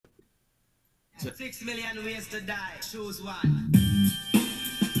6 million ways to die. Choose one.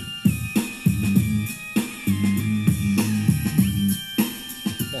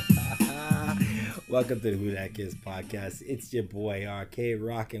 Welcome to the Who That Kids podcast. It's your boy RK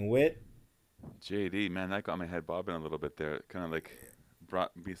rocking with. JD, man, that got my head bobbing a little bit there. It kind of like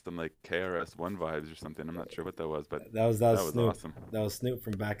brought me some like KRS-One vibes or something. I'm not sure what that was, but That was that was Snoop. awesome. That was Snoop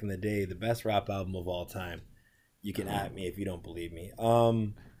from back in the day, the best rap album of all time. You can at me if you don't believe me.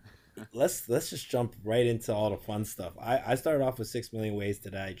 Let's just jump right into all the fun stuff. I started off with 6 million ways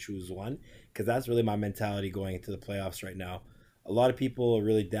to die. Choose one because that's really my mentality going into the playoffs right now. A lot of people are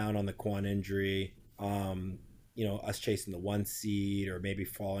really down on the Quan injury. Us chasing the 1 seed or maybe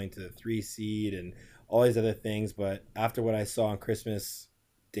falling to the 3 seed and all these other things. But after what I saw on Christmas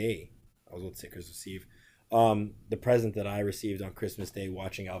Day, I was going to say Christmas Eve. The present that I received on Christmas Day,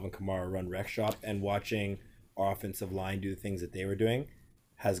 watching Alvin Kamara run Rec Shop and watching our offensive line do the things that they were doing,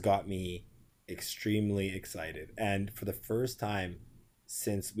 has got me extremely excited. And for the first time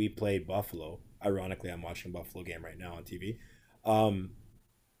since we played Buffalo, ironically, I'm watching a Buffalo game right now on TV. Um,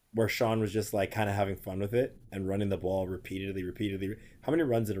 where Sean was just like kind of having fun with it and running the ball repeatedly. How many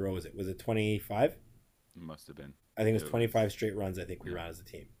runs in a row was it? Was it 25? Must have been. I think it was 25 straight runs. I think we ran as a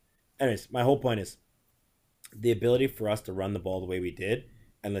team. Anyways, my whole point is the ability for us to run the ball the way we did,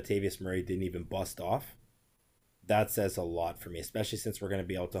 and Latavius Murray didn't even bust off. That says a lot for me, especially since we're going to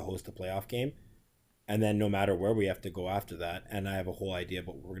be able to host a playoff game. And then no matter where we have to go after that, and I have a whole idea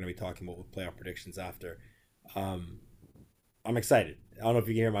about what we're going to be talking about with playoff predictions after. Um, I'm excited. I don't know if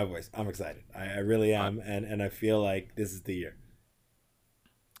you can hear my voice. I'm excited. I really I, am, and I feel like this is the year.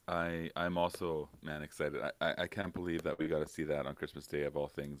 I'm also, man, excited. I can't believe that we got to see that on Christmas Day of all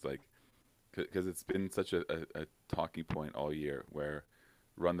things, like because it's been such a talking point all year where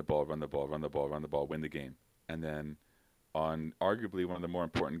run the ball, run the ball, run the ball, run the ball, win the game, and then on arguably one of the more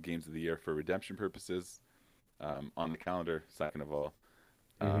important games of the year for redemption purposes, on the calendar, second of all.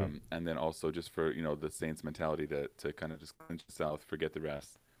 Mm-hmm. And then also just for the Saints mentality to kind of just clinch the South, forget the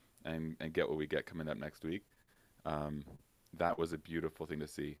rest, and get what we get coming up next week. Um, that was a beautiful thing to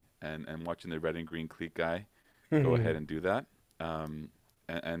see, and watching the red and green cleat guy go ahead It and do that. Um,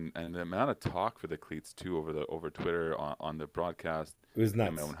 and the amount of talk for the cleats too over Twitter on the broadcast was in my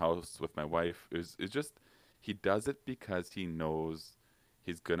nuts. own house with my wife is just he does it because he knows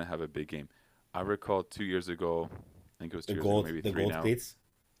he's gonna have a big game. I recall 2 years ago, I think it was The 2 years ago, gold, maybe the three gold now. cleats.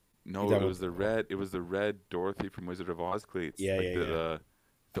 You No, talking it about? was the red. It was the red Dorothy from Wizard of Oz cleats, Yeah, like yeah, yeah.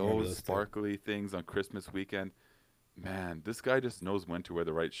 I remember those those too. sparkly things on Christmas weekend. Man, this guy just knows when to wear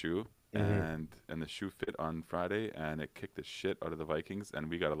the right shoe, Mm-hmm. and the shoe fit on Friday, and it kicked the shit out of the Vikings, and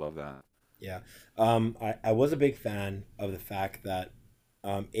we gotta love that. Yeah. I was a big fan of the fact that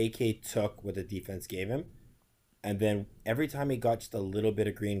AK took what the defense gave him, and then every time he got just a little bit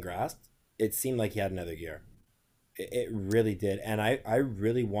of green grass, it seemed like he had another gear. It really did. And I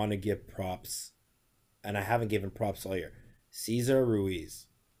really want to give props, and I haven't given props all year. Cesar Ruiz,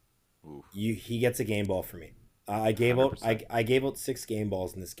 Oof, he gets a game ball for me. I gave out 100%. I gave out 6 game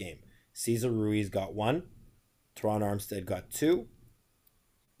balls in this game. Cesar Ruiz got one. Teron Armstead got two.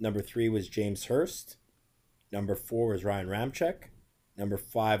 Number 3 was James Hurst. Number 4 was Ryan Ramchek. Number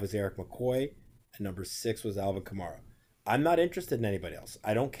 5 was Eric McCoy. And number 6 was Alvin Kamara. I'm not interested in anybody else.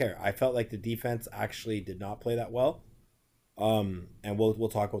 I don't care. I felt like the defense actually did not play that well. And we'll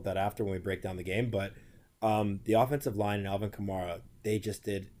talk about that after when we break down the game. But the offensive line and Alvin Kamara, they just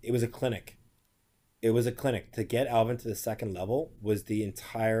did. It was a clinic. It was a clinic to get Alvin to the second level. Was the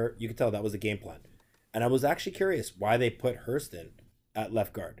entire. You could tell that was the game plan. And I was actually curious why they put Hurst in at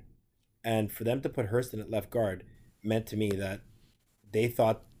left guard. And for them to put Hurst in at left guard meant to me that they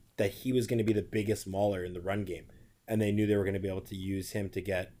thought that he was going to be the biggest mauler in the run game, and they knew they were going to be able to use him to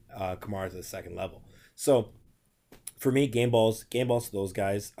get Kamara to the second level. So for me, game balls to those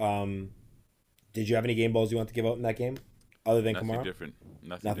guys. Did you have any game balls you want to give out in that game, other than Nothing Kamara? different.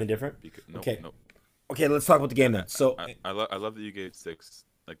 Nothing Nothing different. different. Nope, Okay, nope. okay. Let's talk about the game And then. So I love that you gave six.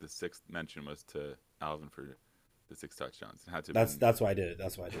 Like the sixth mention was to Alvin for the six touchdowns. It had to have been, that's why I did it.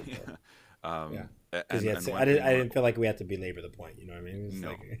 That's why I did it. yeah. Yeah, because And I one didn't thing I didn't feel like we had to belabor the point. You know what I mean? It's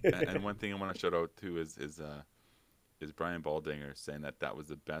no, and like one thing I want to shout out to is Brian Baldinger saying that that was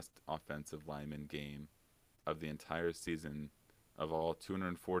the best offensive lineman game of the entire season of all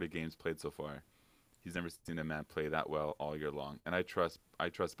 240 games played so far. He's never seen a man play that well all year long, and I trust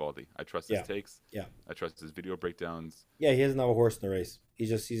Baldy. I trust his yeah, takes. yeah, I trust his video breakdowns, yeah. He doesn't have a horse in the race. He's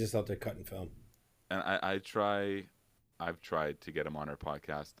just out there cutting film. and I've tried to get him on our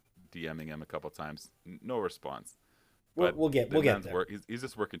podcast, DMing him a couple times, no response. We'll But we'll get the we'll get man's there. He's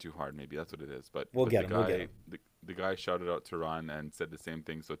just working too hard. Maybe that's what it is. But We'll but get the him. We'll get guy him. the guy shouted out Turan and said the same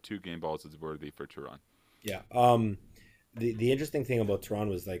thing. So 2 game balls is worthy for Turan. Yeah. The interesting thing about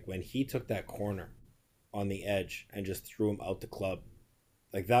Toronto was like when he took that corner on the edge and just threw him out the club.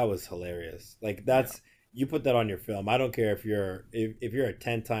 Like that was hilarious. Like Yeah, that's you put that on your film. I don't care if you're a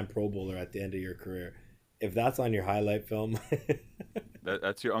 10-time Pro Bowler at the end of your career. If that's on your highlight film,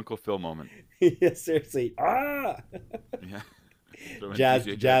 that's your Uncle Phil moment. yeah, seriously. Ah, Yeah, throwing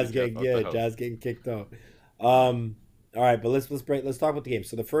TJ Jeff out the house. Jazz getting kicked out. All right, but let's talk about the game.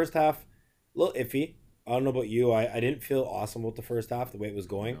 So the first half, a little iffy. I don't know about you. I didn't feel awesome with the first half the way it was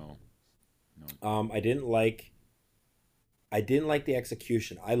going. No, no. I didn't like the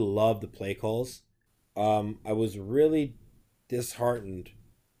execution. I love the play calls. I was really disheartened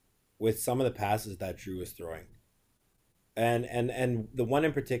with some of the passes that Drew was throwing. And the one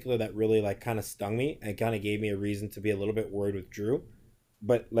in particular that really like kind of stung me and kind of gave me a reason to be a little bit worried with Drew.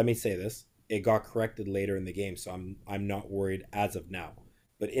 But let me say this, it got corrected later in the game, so I'm not worried as of now.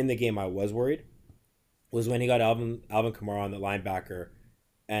 But in the game I was worried was when he got Alvin Kamara on the linebacker,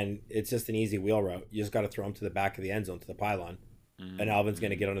 and it's just an easy wheel route. You just got to throw him to the back of the end zone to the pylon, and Alvin's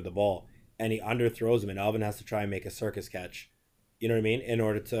going to Mm-hmm. get under the ball, and he underthrows him, and Alvin has to try and make a circus catch. You know what I mean? In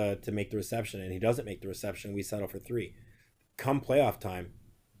order to make the reception, and he doesn't make the reception. We settle for three. Come playoff time,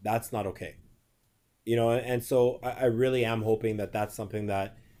 that's not okay. And so I really am hoping that that's something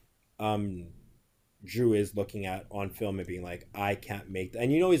that um, Drew is looking at on film and being like, I can't make that.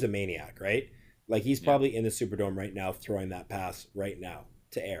 And he's a maniac, right? Like he's Yeah, probably in the Superdome right now throwing that pass right now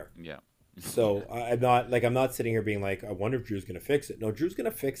to air. yeah, So I'm not sitting here being like, I wonder if Drew's gonna fix it. No, Drew's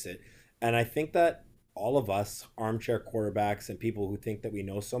gonna fix it. And I think that all of us armchair quarterbacks and people who think that we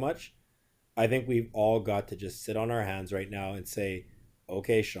know so much, I think we've all got to just sit on our hands right now and say,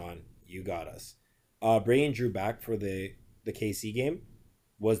 okay, Sean, you got us. Bringing Drew back for the KC game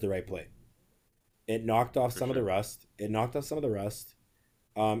was the right play. It knocked off for some of the sure. rust. It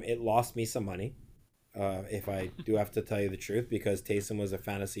lost me some money, if I do have to tell you the truth, because Taysom was a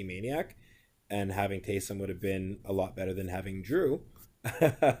fantasy maniac, and having Taysom would have been a lot better than having Drew,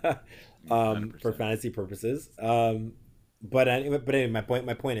 Hundred for percent. fantasy purposes. But anyway, my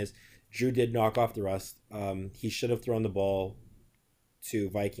point is, Drew did knock off the rust. He should have thrown the ball to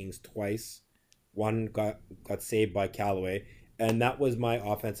Vikings twice. One got saved by Callaway, and that was my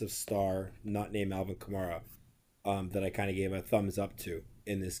offensive star, not named Alvin Kamara, that I kind of gave a thumbs up to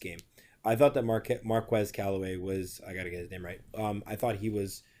in this game. I thought that Marquez Callaway was, I gotta get his name right. I thought he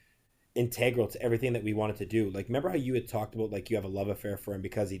was integral to everything that we wanted to do. Like, remember how you had talked about like you have a love affair for him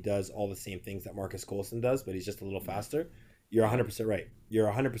because he does all the same things that Marcus Colson does, but he's just a little Yeah, faster. You're yeah, 100% right.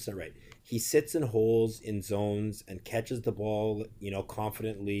 You're 100% right. He sits in holes in zones and catches the ball,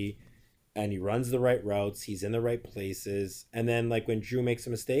 confidently, and he runs the right routes. He's in the right places. And then, like, when Drew makes a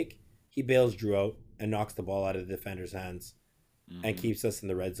mistake, he bails Drew out and knocks the ball out of the defender's hands and mm-hmm, keeps us in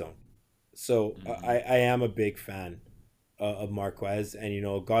the red zone. So mm-hmm, I am a big fan of Marquez,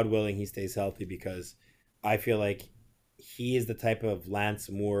 and God willing, he stays healthy, because I feel like he is the type of Lance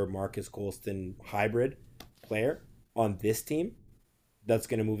Moore, Marcus Colston hybrid player on this team that's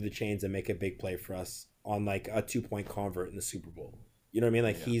going to move the chains and make a big play for us on like a 2 point convert in the Super Bowl. You know what I mean?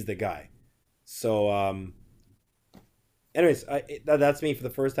 Like yeah. he's the guy. So, anyways, that's me for the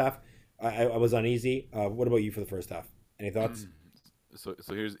first half. I was uneasy. What about you for the first half? Any thoughts? So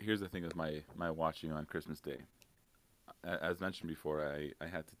here's the thing with my watching on Christmas Day. As mentioned before, I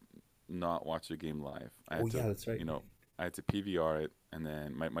had to not watch the game live. I Oh had yeah, to, that's right. I had to PVR it, and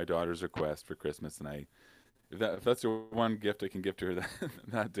then my daughter's request for Christmas, and if that's the one gift I can give to her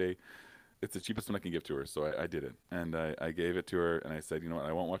that day, it's the cheapest one I can give to her. So I did it, and I gave it to her, and I said, you know what,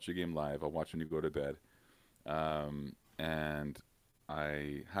 I won't watch the game live. I'll watch when you go to bed. And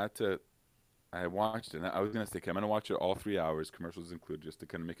I had to. I watched it. And I was gonna say, okay, I'm gonna watch it all 3 hours, commercials included, just to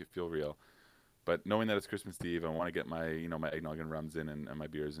kind of make it feel real. But knowing that it's Christmas Eve, I want to get my my eggnog and rums in, and my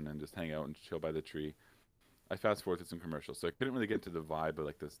beers in, and just hang out and chill by the tree. I fast forward through some commercials, so I couldn't really get into the vibe of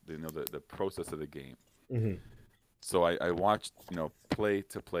like this, the process of the game. Mm-hmm. So I watched, play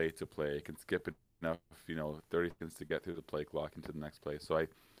to play to play. I can skip it enough, 30 seconds to get through the play clock into the next play. So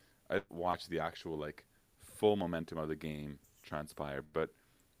I watched the actual like full momentum of the game transpire. But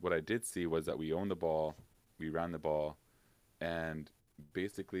what I did see was that we owned the ball, we ran the ball, and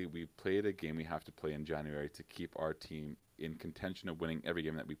basically we played a game we have to play in January to keep our team in contention of winning every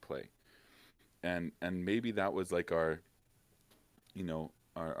game that we play. And maybe that was like you know,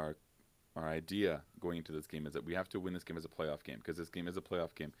 our idea going into this game is that we have to win this game as a playoff game, because this game is a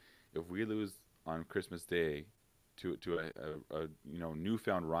playoff game. If we lose on Christmas Day to a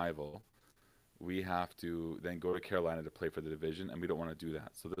newfound rival, we have to then go to Carolina to play for the division, and we don't want to do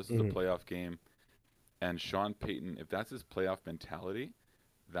that. So this is a Mhm. playoff game, and Sean Payton, if that's his playoff mentality,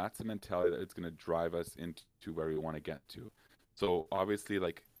 that's the mentality that it's going to drive us into where we want to get to. So obviously,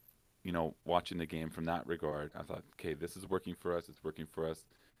 like, watching the game from that regard, I thought, okay, this is working for us. It's working for us.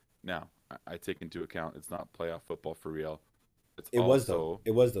 Now, I take into account it's not playoff football for real. It's It was though. also,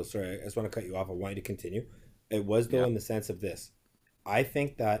 It was though. Sorry, I just want to cut you off. I want you to continue. It was though yeah, in the sense of this. I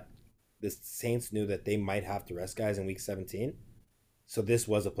think that the Saints knew that they might have to rest guys in week 17. So this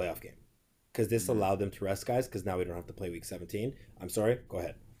was a playoff game. Because this mhm. allowed them to rest guys because now we don't have to play week 17. I'm sorry. Go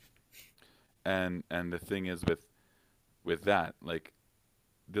ahead. And the thing is with that, like,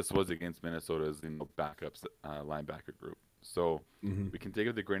 this was against Minnesota's backups linebacker group. So Mm-hmm. we can take it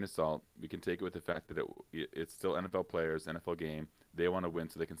with a grain of salt. We can take it with the fact that it's still NFL players, NFL game. They want to win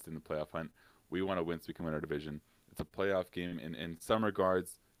so they can stay in the playoff hunt. We want to win so we can win our division. It's a playoff game in some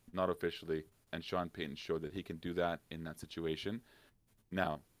regards, not officially. And Sean Payton showed that he can do that in that situation.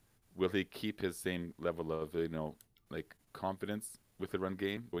 Now, will he keep his same level of like confidence with the run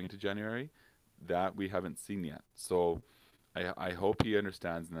game going into January? That we haven't seen yet. So I hope he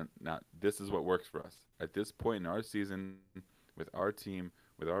understands that now this is what works for us at this point in our season, with our team,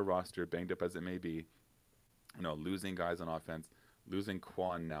 with our roster banged up as it may be. Losing guys on offense, losing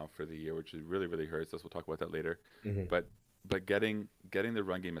Quan now for the year, which really really hurts us. We'll talk about that later. Mm-hmm. But getting the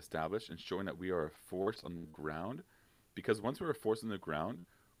run game established and showing that we are a force on the ground, because once we're a force on the ground,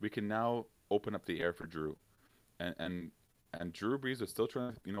 we can now open up the air for Drew, and and and Drew Brees is still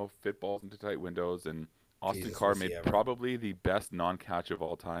trying to fit balls into tight windows, and Austin Jesus, Carr was he made ever? probably the best non-catch of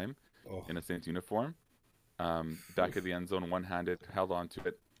all time Oh, in a Saints uniform. Back of oof. the end zone, one-handed, held on to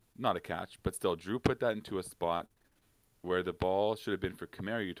it, not a catch, but still, Drew put that into a spot where the ball should have been for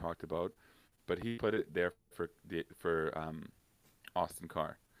Kamara, you talked about, but he put it there for Austin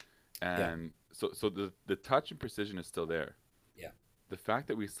Carr, Yeah, and so the touch and precision is still there. yeah. The fact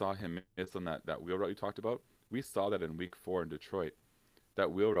that we saw him miss on that wheel route you talked about, we saw that in Week 4 in Detroit.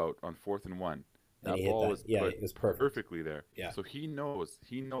 That wheel route on 4th and 1, And he that hit ball that. was Yeah, put it was perfect. perfectly there. Yeah. So he knows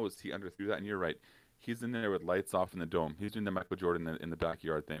he underthrew that, and you're right. He's in there with lights off in the dome. He's doing the Michael Jordan in the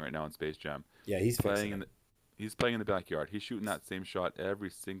backyard thing right now in Space Jam. Yeah, he's fixing Playing in it. the, he's playing in the backyard. He's shooting that same shot every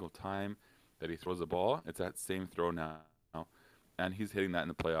single time that he throws a ball. It's that same throw now, and he's hitting that in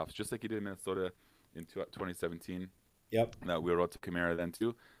the playoffs, just like he did in Minnesota in 2017. Yep. That wheel route to Kamara then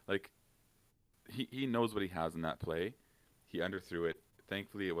too. Like, he knows what he has in that play. He underthrew it.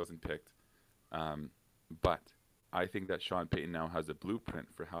 Thankfully, it wasn't picked. Um, but I think that Sean Payton now has a blueprint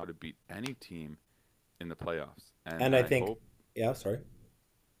for how to beat any team in the playoffs. And And I I think, hope, yeah, sorry.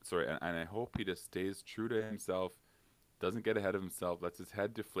 sorry, and I hope he just stays true to himself, doesn't get ahead of himself, lets his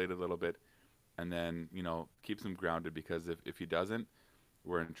head deflate a little bit, and then keeps him grounded. Because if he doesn't,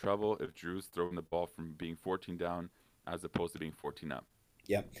 we're in trouble. If Drew's throwing the ball from being 14 down as opposed to being 14 up.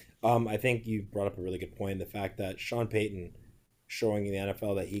 Yep. I think you brought up a really good point. The fact that Sean Payton showing in the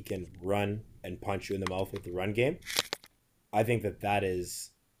NFL that he can run and punch you in the mouth with the run game. I think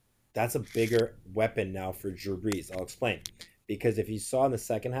that's a bigger weapon now for Drew Brees. I'll explain. Because if you saw in the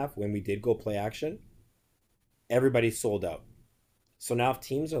second half when we did go play action, everybody sold out. So now if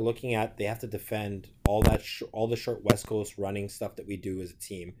teams are looking at they have to defend all the short West Coast running stuff that we do as a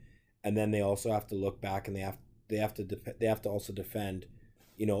team, and then they also have to look back and they have to also defend,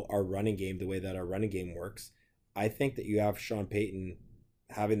 our running game the way that our running game works. I think that you have Sean Payton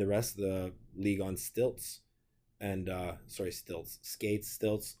having the rest of the league on stilts and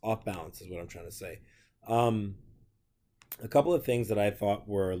stilts, off balance is what I'm trying to say. Um, a couple of things that I thought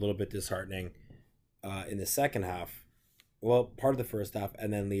were a little bit disheartening in the second half, well, part of the first half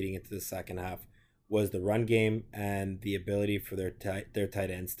and then leading into the second half, was the run game and the ability for their tight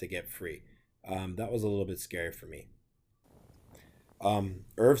ends to get free. That was a little bit scary for me.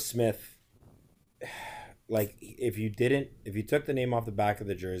 Irv Smith, like if you took the name off the back of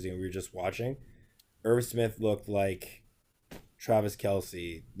the jersey and we were just watching, Irv Smith looked like Travis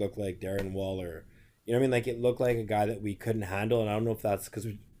Kelsey, looked like Darren Waller. You know what I mean? Like it looked like a guy that we couldn't handle, and I don't know if that's because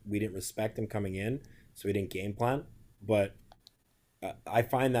we didn't respect him coming in, so we didn't game plan. But I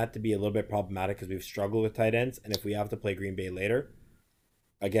find that to be a little bit problematic because we've struggled with tight ends, and if we have to play Green Bay later,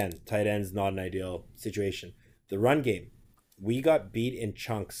 again, tight ends not an ideal situation. The run game, we got beat in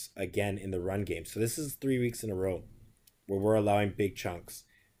chunks again in the run game. So this is 3 weeks in a row where we're allowing big chunks,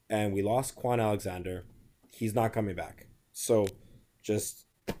 and we lost Quan Alexander. He's not coming back. So just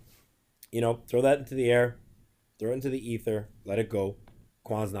throw that into the air, throw it into the ether, let it go.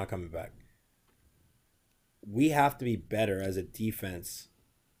 Quan's not coming back. We have to be better as a defense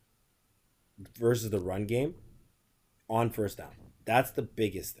versus the run game on first down. That's the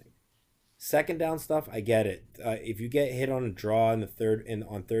biggest thing. Second down stuff, I get it. If you get hit on a draw in the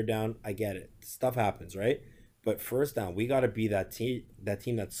on third down, I get it. Stuff happens, right? But first down, we got to be that team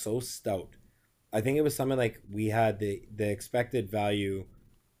that's so stout. I think it was something like we had the expected value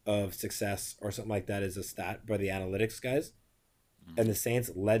of success or something like that as a stat by the analytics guys, and the Saints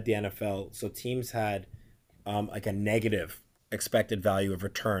led the NFL. So teams had like a negative expected value of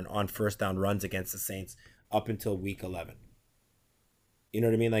return on first down runs against the Saints up until week 11. You know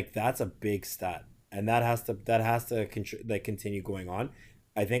what I mean? Like that's a big stat, and that has to continue going on.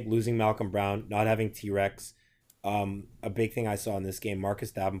 I think losing Malcolm Brown, not having T-Rex, a big thing I saw in this game.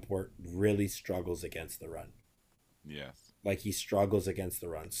 Marcus Davenport really struggles against the run. Yes. Like he struggles against the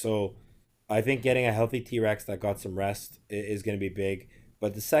run. So I think getting a healthy T-Rex that got some rest is going to be big.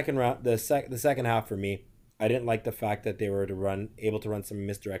 But the second round, the second half for me, I didn't like the fact that they were able to run some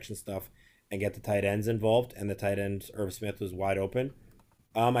misdirection stuff and get the tight ends involved, and the tight end Irv Smith was wide open.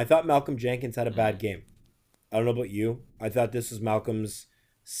 I thought Malcolm Jenkins had a bad game. I don't know about you. I thought this was Malcolm's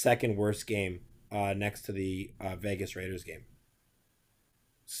second worst game, next to the Vegas Raiders game.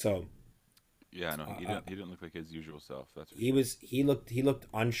 So Yeah, no, he didn't look like his usual self. That's for he sure. was he looked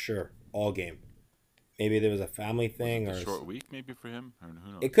unsure all game. Maybe there was a family thing, Was it or a short week maybe for him, or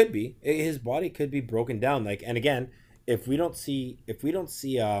who knows? it could be his body could be broken down. Like, and again, if we don't see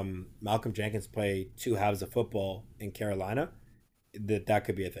Malcolm Jenkins play two halves of football in Carolina, that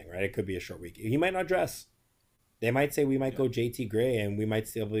could be a thing, right? It could be a short week. He might not dress. They might say we might Yeah. go JT Gray, and we might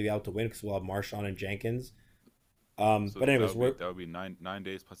still be out to win because we'll have Marshawn and Jenkins. So But anyways, that would be 9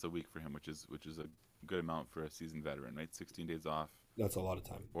 days plus a week for him, which is a good amount for a seasoned veteran, right? 16 days off, that's a lot of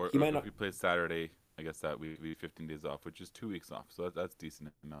time. or, He or might if not. he plays Saturday, I guess that would be 15 days off, which is 2 weeks off. So that's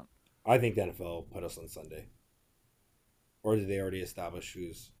decent amount. I think the NFL will put us on Sunday, or did they already establish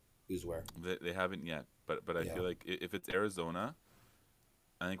who's where? They haven't yet, but I Yeah. feel like if it's Arizona,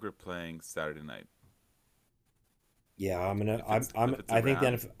 I think we're playing Saturday night. Yeah, If it's I think the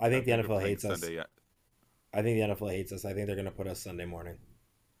Rams, NFL, I think the we're NFL playing hates us. Sunday, I think the NFL hates us. I think they're gonna put us Sunday morning.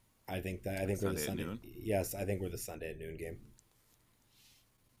 I think we're the Sunday at Sunday. noon? Yes, I think we're the Sunday at noon game.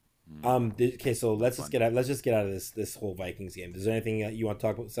 Hmm, Okay, so that's fun. let's just get out of this whole Vikings game. Is there anything that you want to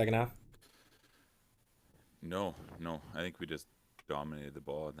talk about the second half? No, no. I think we just dominated the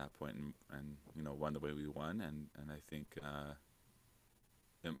ball at that point, and won the way we won, and I think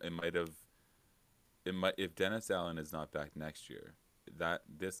it might have if Dennis Allen is not back next year, that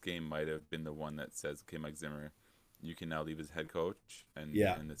this game might have been the one that says, okay, Mike Zimmer, you can now leave as head coach, and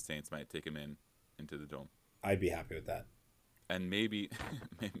Yeah, the Saints might take him into the dome, I'd be happy with that. and maybe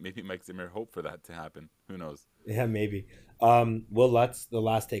maybe Mike Zimmer hope for that to happen. Who knows? Yeah, maybe. Will Lutz, the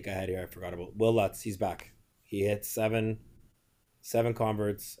last take I had here, I forgot about. Will Lutz, he's back. He hit seven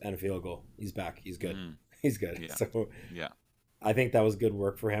converts and a field goal. He's back. He's good. Mm, He's good. yeah, So yeah. I think that was good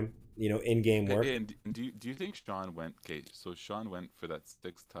work for him. In-game work. And do you think Sean went? Okay, so Sean went for that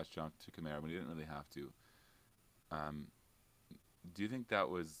 6 touchdown to Kamara when he didn't really have to. Um, do you think that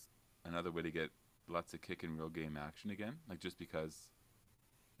was another way to get lots of kick in real game action again? Like just because,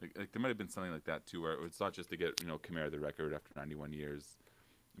 like there might have been something like that too, where it's not just to get Kamara the record after 91 years,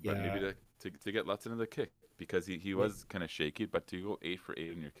 but maybe Yeah. to get lots into the kick because he was kind of shaky, but to go 8 for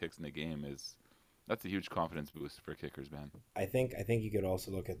 8 in your kicks in the game that's a huge confidence boost for kickers, man. I think you could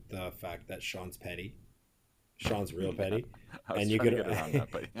also look at the fact that Sean's petty. Sean's real Yeah, petty, I was and you trying to could get around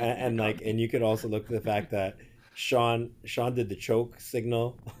that, but you and got like me. and you could also look at the fact that Sean did the choke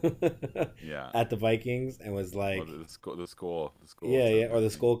signal Yeah. at the Vikings and was Well, like, the skull yeah, yeah, or the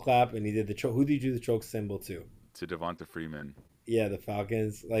thing skull clap, and he did the choke. Who did you do the choke symbol to? to Devonta Freeman. Yeah, the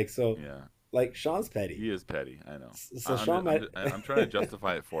Falcons. Like so, Yeah, like Sean's petty. he is petty. I know. So Sean might. I'm trying to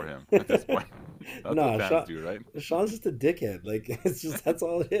justify it for him at this point. That's No, what fans Sean, do, right? Sean's just a dickhead. Like it's just that's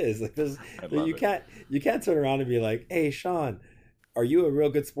all it is. Like I love you it. can't turn around and be like, "Hey, Sean, are you a real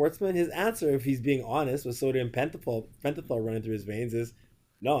good sportsman?" His answer, if he's being honest, with sodium pentothal running through his veins, is,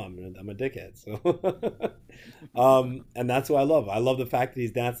 "No, I'm a dickhead." So, and that's what I love. I love the fact that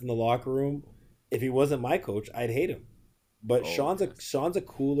he's dancing in the locker room. If he wasn't my coach, I'd hate him. But Oh yes. Sean's a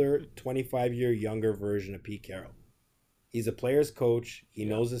cooler 25-year younger version of Pete Carroll. He's a player's coach. He Yeah.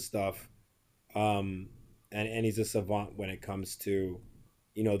 knows his stuff. And he's a savant when it comes to,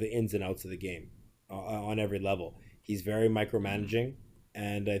 the ins and outs of the game, on every level. He's very Mm. micromanaging,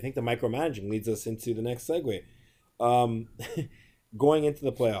 and I think the micromanaging leads us into the next segue. Um, Going into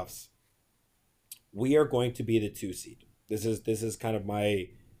the playoffs, we are going to be the 2 seed. This is kind of my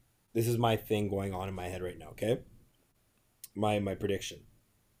thing going on in my head right now. Okay, my prediction.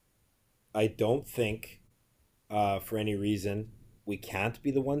 I don't think, for any reason, we can't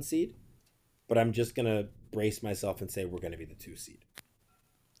be the 1 seed, but I'm just gonna brace myself and say we're gonna be the 2 seed.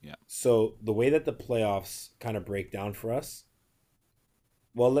 Yeah. So the way that the playoffs kind of break down for us,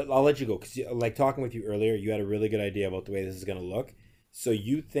 well, I'll let you go because, like talking with you earlier, you had a really good idea about the way this is going to look. So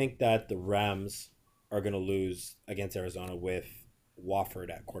you think that the Rams are going to lose against Arizona with Wofford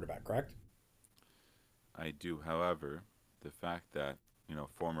at quarterback, correct? I do. However, the fact that,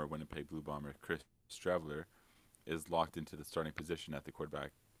 former Winnipeg Blue Bomber Chris Streveler is locked into the starting position at the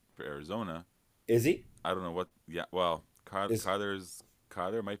quarterback for Arizona, Is he? I don't know what. Yeah, well, Is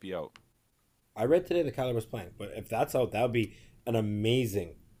Kyler might be out. I read today that Kyler was playing, but if that's out, that would be an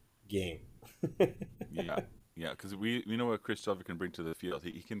amazing game. Yeah, yeah, because we know what Chris Streveler can bring to the field.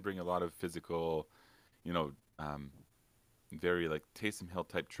 He can bring a lot of physical, you know, um, very like Taysom Hill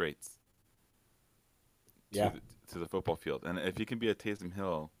type traits to Yeah, the football field. And if he can be a Taysom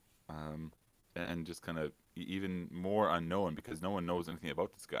Hill, and just kind of even more unknown because no one knows anything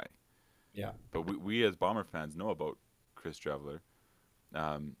about this guy. yeah, But we as Bomber fans know about Chris Traveler.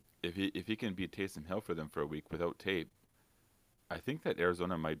 If he can beat Taysom Hill for them for a week without tape, I think that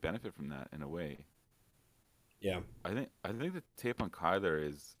Arizona might benefit from that in a way. yeah. I think the tape on Kyler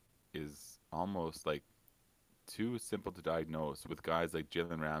is almost like too simple to diagnose with guys like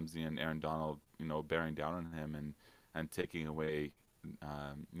Jalen Ramsey and Aaron Donald, bearing down on him and taking away,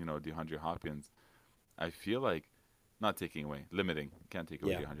 DeAndre Hopkins. I feel like not taking away, limiting. Can't take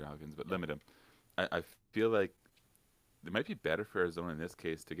away Yeah. DeAndre Hopkins, but limit him. I feel like it might be better for Arizona in this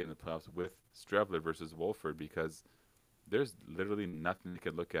case to get in the playoffs with Strebler versus Wolford because there's literally nothing you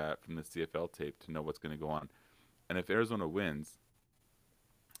could look at from the CFL tape to know what's going to go on. And if Arizona wins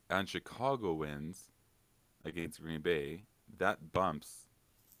and Chicago wins against Green Bay, that bumps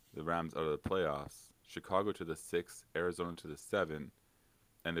the Rams out of the playoffs. Chicago to the 6, Arizona to the 7,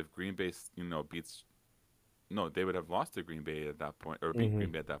 and if Green Bay, beats, no, they would have lost to Green Bay at that point, or beat Hmm.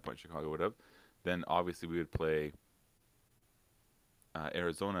 Green Bay at that point. Chicago would have. Then obviously we would play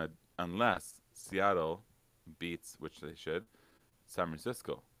Arizona unless Seattle beats, which they should, San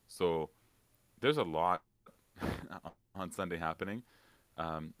Francisco. So there's a lot on Sunday happening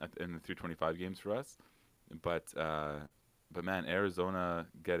in the 325 games for us. But man, Arizona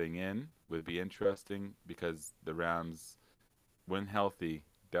getting in would be interesting because the Rams, when healthy,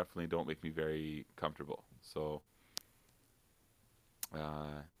 definitely don't make me very comfortable. So,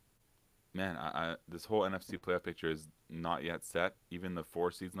 uh, man, this whole NFC playoff picture is not yet set. Even the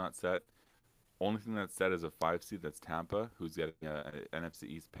 4 seed's not set. Only thing that's set is a 5 seed. That's Tampa, who's getting a NFC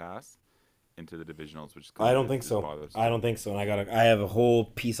East pass into the divisionals, which I kind of don't think is so. I bothersome. don't think so. And I have a whole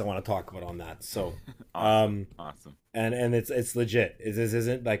piece I want to talk about on that. So, Awesome, um, awesome. and it's legit. This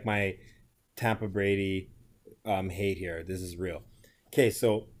isn't like my Tampa Brady hate here. This is real. Okay,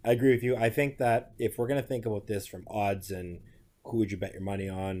 so I agree with you. I think that if we're gonna think about this from odds and who would you bet your money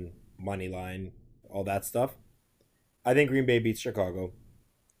on, money line, all that stuff, I think Green Bay beats Chicago.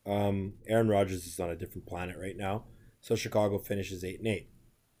 Aaron Rodgers is on a different planet right now, so Chicago finishes 8-8.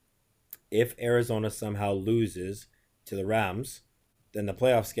 If Arizona somehow loses to the Rams, then the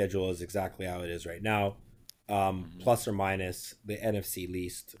playoff schedule is exactly how it is right now, Hmm. plus or minus the NFC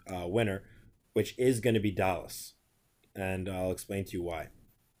least winner, which is going to be Dallas. And I'll explain to you why.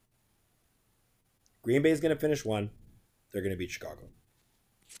 Green Bay is going to finish one. They're going to beat Chicago.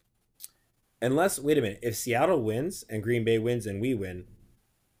 Unless, wait a minute, if Seattle wins and Green Bay wins and we win,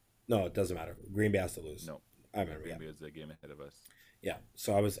 no, it doesn't matter. Green Bay has to lose. No, I no, remember, yeah. Green Bay is a game ahead of us. Yeah.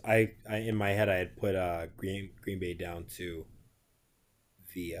 So I in my head I had put Green Bay down to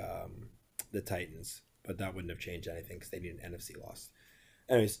the the Titans, but that wouldn't have changed anything because they need an NFC loss.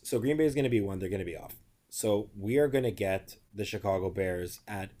 Anyways, so Green Bay is going to be one. They're going to be off. So we are going to get the Chicago Bears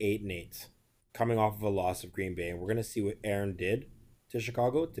at 8-8, coming off of a loss of Green Bay, and we're going to see what Aaron did to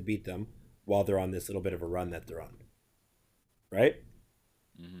Chicago to beat them while they're on this little bit of a run that they're on. Right?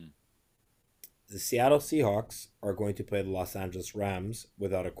 Hmm. The Seattle Seahawks are going to play the Los Angeles Rams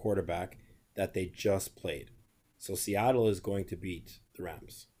without a quarterback that they just played. So Seattle is going to beat the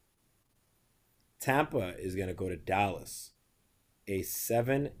Rams. Tampa is going to go to Dallas, a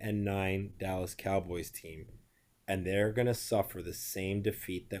 7-9 Dallas Cowboys team, and they're going to suffer the same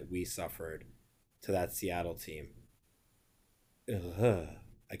defeat that we suffered to that Seattle team. Ugh.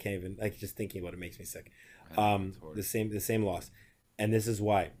 I can't even, like, just thinking about it makes me sick. I know it's The horrid. same loss. And this is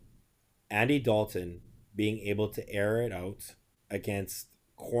why Andy Dalton being able to air it out against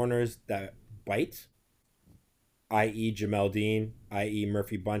corners that bite, i.e. Jamel Dean, i.e.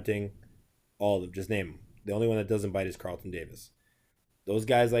 Murphy Bunting, all of them, just name them. The only one that doesn't bite is Carlton Davis. Those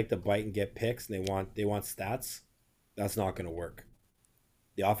guys like to bite and get picks, and they want stats. That's not going to work.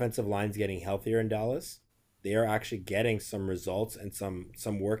 The offensive line's getting healthier in Dallas. They are actually getting some results and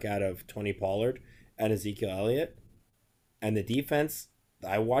some work out of Tony Pollard and Ezekiel Elliott. And the defense,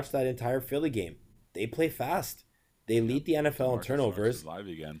 I watched that entire Philly game. They play fast. They lead the NFL in Marcus Lawrence turnovers. is live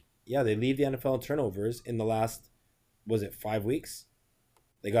again. Yeah, they lead the NFL in turnovers in the last, was it 5 weeks?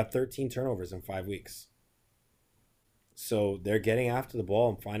 They got 13 turnovers in 5 weeks. So they're getting after the ball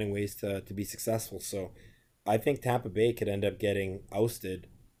and finding ways to be successful. So I think Tampa Bay could end up getting ousted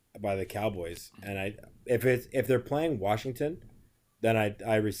by the Cowboys. And if they're playing Washington, then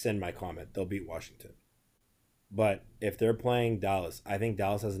I rescind my comment. They'll beat Washington. But if they're playing Dallas, I think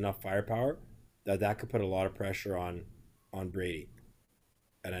Dallas has enough firepower that could put a lot of pressure on Brady.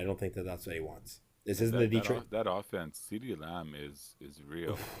 And I don't think that's what he wants. This isn't the Detroit. That offense, CeeDee Lamb is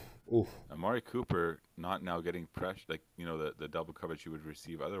real. Oof. Amari Cooper not now getting pressure, like, the double coverage you would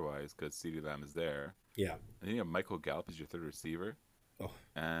receive otherwise because CeeDee Lamb is there. Yeah. And then you have Michael Gallup as your third receiver. Oh.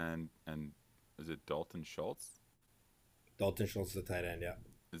 And is it Dalton Schultz? Dalton Schultz is the tight end, yeah.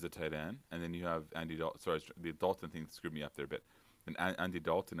 Is a tight end. And then you have Andy Dalton. Sorry, the Dalton thing screwed me up there a bit. And Andy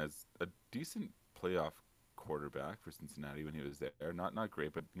Dalton as a decent playoff quarterback for Cincinnati when he was there. Not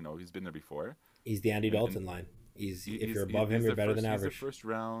great, but he's been there before. He's the Andy Dalton line. If you're above him, you're better than average. He's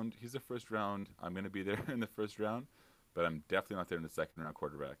the first round. I'm going to be there in the first round, but I'm definitely not there in the second round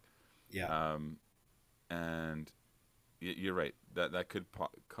quarterback. Yeah. And you're right. That could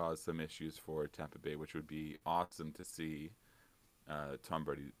cause some issues for Tampa Bay, which would be awesome to see. Tom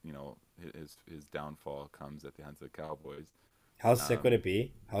Brady, his downfall comes at the hands of the Cowboys. How sick would it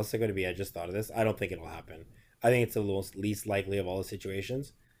be? How sick would it be? I just thought of this. I don't think it'll happen. I think it's the least likely of all the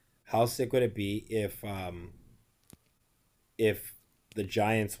situations. How sick would it be if the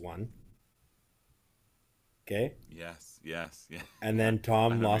Giants won? Okay. Yes. And then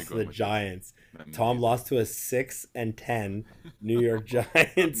Tom lost to the Giants. Tom lost to a 6-10 New York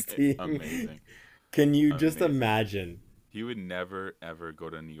Giants team. Amazing. Can you just imagine? He would never ever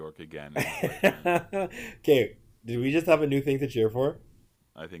go to New York again. Okay. Did we just have a new thing to cheer for?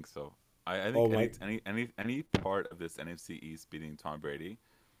 I think so. I think any part of this NFC East beating Tom Brady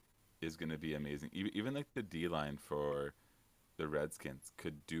is going to be amazing. Even like the D line for the Redskins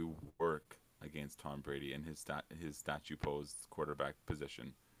could do work against Tom Brady in his statue posed quarterback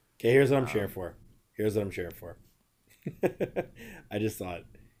position. Okay, here's what I'm cheering for. I just thought,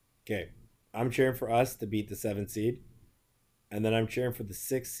 okay, I'm cheering for us to beat the 7th seed, and then I'm cheering for the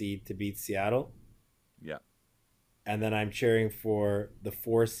 6th seed to beat Seattle. Yeah. And then I'm cheering for the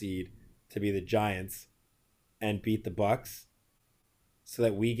 4 seed to be the Giants and beat the Bucks so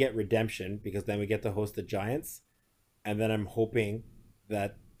that we get redemption because then we get to host the Giants. And then I'm hoping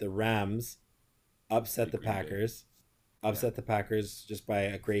that the Rams upset the Packers just by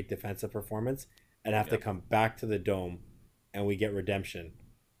a great defensive performance and have to come back to the Dome and we get redemption.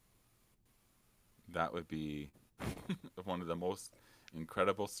 That would be one of the most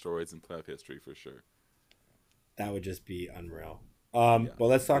incredible stories in playoff history for sure. That would just be unreal. But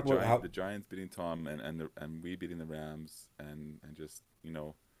let's talk about how the Giants beating Tom and we beating the Rams and just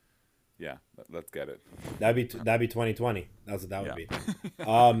let's get it. That'd be 2020. That's what that would be.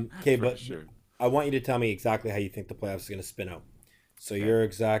 Okay, but sure. I want you to tell me exactly how you think the playoffs is going to spin out. So your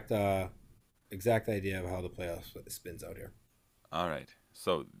exact idea of how the playoffs spins out here. All right.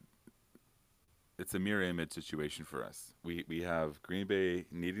 So it's a mirror image situation for us. We have Green Bay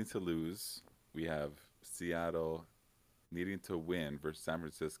needing to lose. We have Seattle needing to win versus San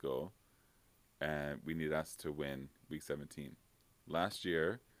Francisco, and we need us to win Week 17. Last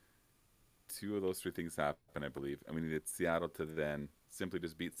year, 2 of those 3 things happened, I believe, and we needed Seattle to then simply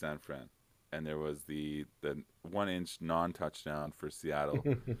just beat San Fran. And there was the 1-inch non-touchdown for Seattle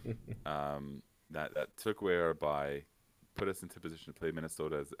that took away our bye, put us into position to play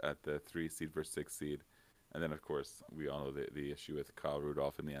Minnesota at the 3 seed versus 6 seed, and then of course we all know the issue with Kyle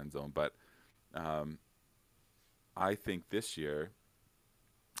Rudolph in the end zone, but. I think this year,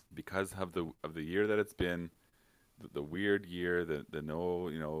 because of the year that it's been, the weird year, the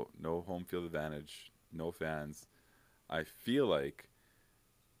no home field advantage, no fans, I feel like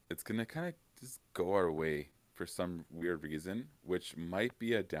it's gonna kind of just go our way for some weird reason, which might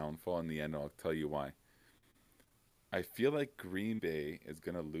be a downfall in the end. I'll tell you why. I feel like Green Bay is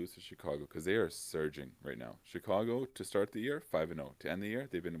going to lose to Chicago because they are surging right now. Chicago, to start the year, 5-0. To end the year,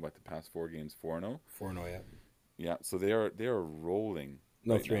 they've been, the past 4 games, 4-0? 4-0, yeah. Yeah, so they are rolling.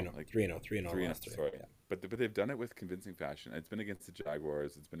 No, right 3-0. now. Like 3-0. 3-0 last year. Sorry. Yeah. But they've done it with convincing fashion. It's been against the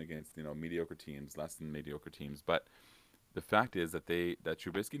Jaguars. It's been against, mediocre teams, less than mediocre teams. But the fact is that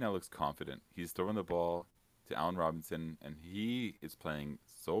Trubisky now looks confident. He's throwing the ball to Allen Robinson, and he is playing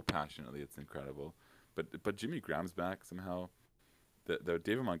so passionately. It's incredible. But Jimmy Graham's back somehow. The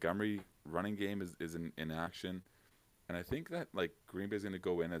David Montgomery running game is in action. And I think that Green Bay's going to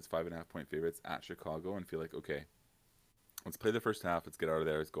go in as 5.5 point favorites at Chicago and feel like, okay, Let's play the first half. Let's get out of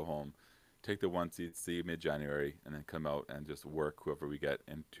there. Let's go home. Take the 1 seed, see mid-January, and then come out and just work whoever we get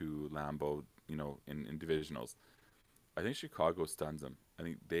into Lambeau, in divisionals. I think Chicago stuns them. I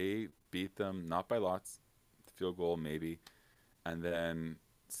think they beat them, not by lots, field goal maybe. And then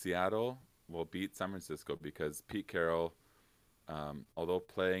Seattle will beat San Francisco because Pete Carroll, although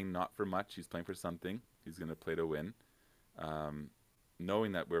playing not for much, he's playing for something. He's going to play to win.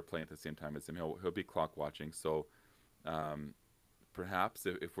 Knowing that we're playing at the same time as him, he'll be clock watching. So perhaps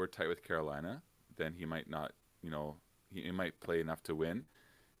if we're tight with Carolina, then he might not, he might play enough to win.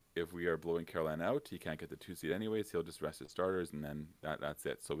 If we are blowing Carolina out, he can't get the 2 seed anyways. He'll just rest his starters, and then that's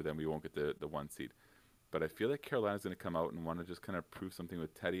it. So then we won't get the 1 seed. But I feel like Carolina's going to come out and want to just kind of prove something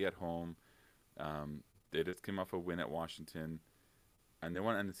with Teddy at home. They just came off a win at Washington, and they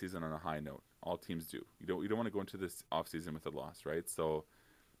want to end the season on a high note. All teams do. You don't want to go into this offseason with a loss, right? So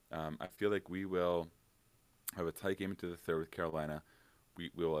I feel like we will have a tight game into the third with Carolina.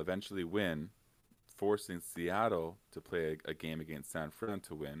 We will eventually win, forcing Seattle to play a game against San Fran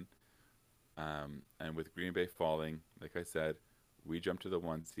to win. And with Green Bay falling, like I said, we jump to the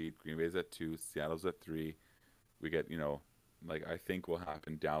 1 seed. Green Bay's at 2, Seattle's at 3. We get, like I think will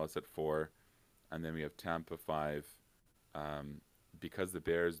happen, Dallas at 4, and then we have Tampa 5. Because the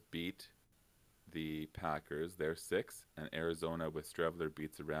Bears beat the Packers, they're 6, and Arizona with Strevler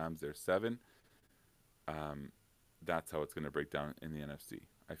beats the Rams, they're 7. That's how it's going to break down in the NFC.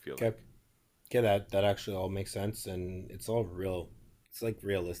 I feel like. Okay, that actually all makes sense, and it's all real. It's like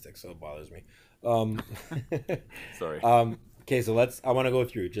realistic, so it bothers me. Sorry. Okay, so I want to go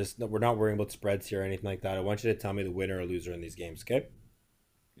through. We're not worrying about spreads here or anything like that. I want you to tell me the winner or loser in these games. Okay.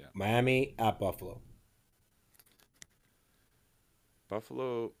 Yeah. Miami at Buffalo.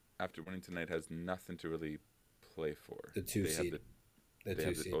 Buffalo, after winning tonight, has nothing to really play for. The 2 seed.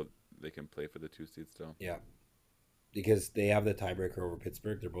 They can play for the 2 seed still. Yeah. Because they have the tiebreaker over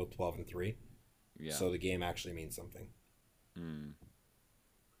Pittsburgh. They're both 12-3. Yeah. So the game actually means something.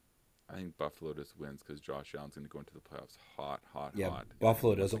 I think Buffalo just wins because Josh Allen's going to go into the playoffs hot. Yeah,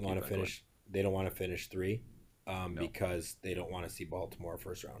 Buffalo doesn't want to finish. They don't want to finish 3 No. because they don't want to see Baltimore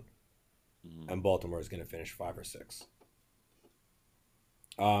first round. And Baltimore is going to finish 5 or 6.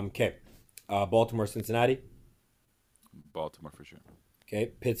 Okay. Baltimore, Cincinnati. Baltimore for sure.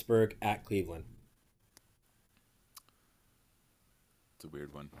 Okay. Pittsburgh at Cleveland. It's a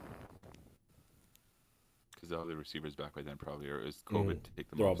weird one. Because all the receivers back by then probably, or is COVID take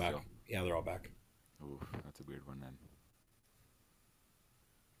them They're all off back. still? Yeah, they're all back. Oof, that's a weird one then.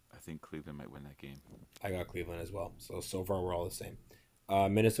 I think Cleveland might win that game. I got Cleveland as well. So far we're all the same.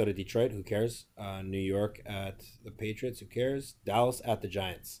 Minnesota, Detroit, who cares? New York at the Patriots, who cares? Dallas at the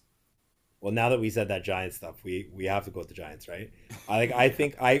Giants. Well, now that we said that Giants stuff, we have to go with the Giants, right? I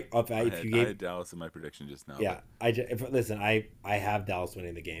had Dallas in my prediction just now. Yeah, listen, I have Dallas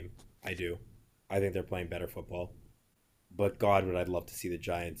winning the game. I do. I think they're playing better football. But God, would I'd love to see the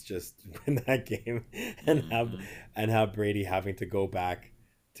Giants just win that game and have Brady having to go back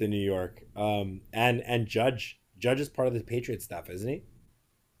to New York. And Judge is part of the Patriots staff, isn't he?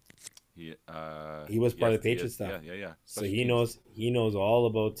 He was part of the Patriots staff. Yeah. So he knows all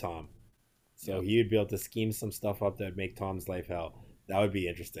about Tom. So he would be able to scheme some stuff up that would make Tom's life hell. That would be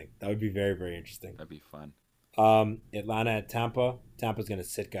interesting. That would be very, very interesting. That'd be fun. Atlanta at Tampa. Tampa's going to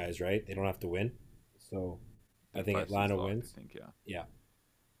sit guys, right? They don't have to win. So I think Atlanta wins. I think, yeah.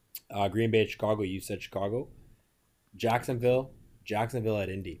 Green Bay at Chicago. You said Chicago. Jacksonville at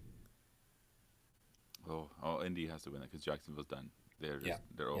Indy. Oh, Indy has to win it because Jacksonville's done. They're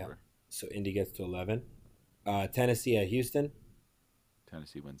over. Yeah. So Indy gets to 11. Tennessee at Houston.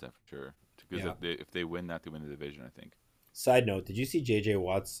 Tennessee wins that for sure. Because if they win that, they win the division, I think. Side note, did you see J.J.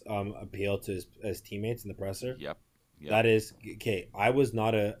 Watt's appeal to his teammates in the presser? Yep. That is, okay, I was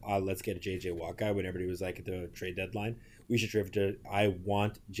not a let's get a J.J. Watt guy when everybody was like at the trade deadline. We should trade for I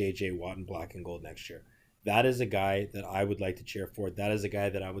want J.J. Watt in black and gold next year. That is a guy that I would like to cheer for. That is a guy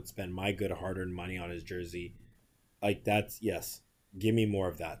that I would spend my good hard-earned money on his jersey. Like, yes. Give me more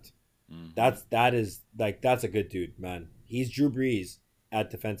of that. Mm-hmm. That's a good dude, man. He's Drew Brees at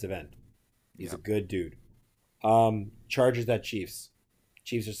defensive end. He's a good dude. Chargers at Chiefs.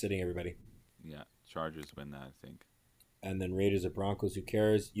 Chiefs are sitting everybody. Yeah, Chargers win that, I think. And then Raiders at Broncos. Who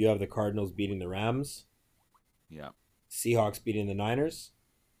cares? You have the Cardinals beating the Rams. Yeah. Seahawks beating the Niners.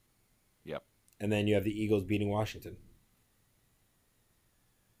 Yep. And then you have the Eagles beating Washington.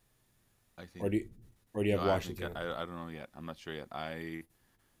 I think. Or do you have Washington? I don't know yet. I'm not sure yet.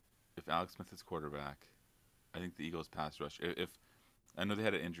 If Alex Smith is quarterback, I think the Eagles pass rush. If I know they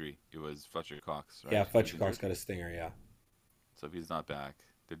had an injury, it was Fletcher Cox, right? Yeah, Fletcher Cox got a stinger. Yeah. So if he's not back,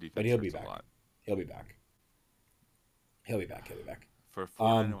 their defense. But he'll be hurts back. a lot. He'll be back. He'll be back. He'll be back. For a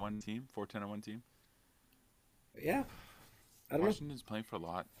 4-9-1 team, 4-10-1 team. Yeah, I don't know. Washington's playing for a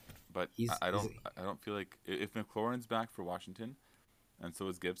lot, but He's I don't feel like if McLaurin's back for Washington, and so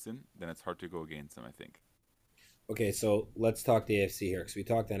is Gibson, then it's hard to go against him. I think. okay. So let's talk the AFC here because we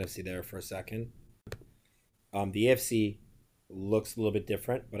talked NFC there for a second. The AFC looks a little bit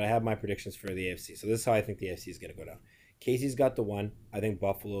different, but I have my predictions for the AFC. So this is how I think the AFC is going to go down. Casey's got the 1. I think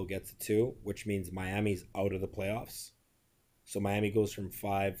Buffalo gets the 2, which means Miami's out of the playoffs. So Miami goes from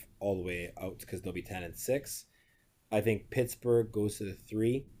 5 all the way out because they'll be 10-6. I think Pittsburgh goes to the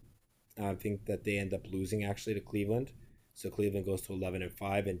 3. I think that they end up losing actually to Cleveland. So Cleveland goes to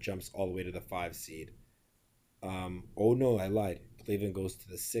 11-5 and jumps all the way to the 5 seed. Oh no, I lied. Cleveland goes to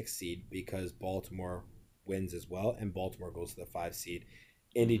the 6 seed because Baltimore wins as well, and Baltimore goes to the 5 seed.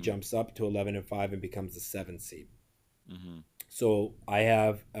 Indy jumps up to 11-5 and becomes the 7 seed. So I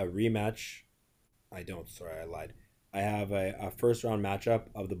have a rematch. I don't. Sorry, I lied. I have a first round matchup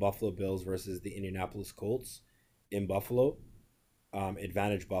of the Buffalo Bills versus the Indianapolis Colts in Buffalo.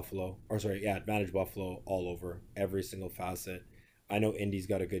 Advantage Buffalo all over every single facet. I know Indy's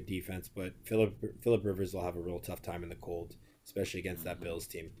got a good defense, but Phillip Rivers will have a real tough time in the cold, especially against that Bills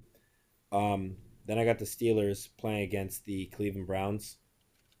team. Then I got the Steelers playing against the Cleveland Browns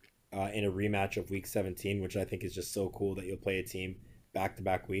in a rematch of Week 17, which I think is just so cool that you'll play a team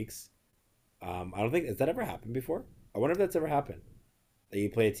back-to-back weeks. I don't think has that ever happened before. I wonder if that's ever happened that you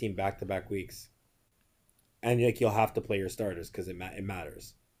play a team back-to-back weeks, and like you'll have to play your starters because it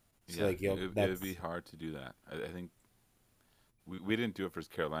matters. So Yeah, like it would be hard to do that. I think we didn't do it for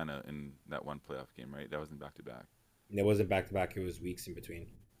Carolina in that one playoff game, right? That wasn't back to back. It wasn't back-to-back. It was weeks in between.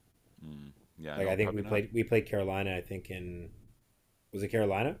 Yeah, Like no, I think probably we played Carolina. I think was it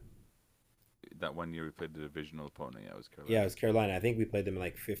Carolina? that one year we played the divisional opponent. Yeah, it was Carolina. Yeah, it was Carolina. I think we played them in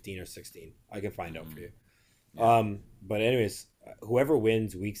like 15 or 16. I can find out for you. Yeah. But anyways, whoever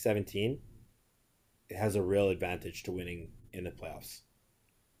wins Week 17 has a real advantage to winning in the playoffs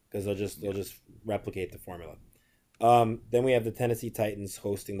because they'll just replicate the formula. Then we have the Tennessee Titans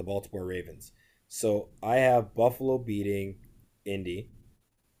hosting the Baltimore Ravens. So I have Buffalo beating Indy.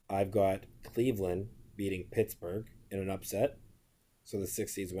 I've got Cleveland beating Pittsburgh in an upset. So the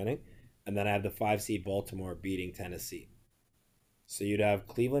 6 seed's winning. And then I have the 5 seed Baltimore beating Tennessee. So you'd have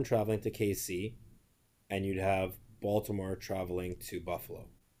Cleveland traveling to KC, and you'd have Baltimore traveling to Buffalo.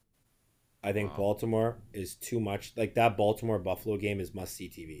 I think Baltimore is too much. Like that Baltimore Buffalo game is must see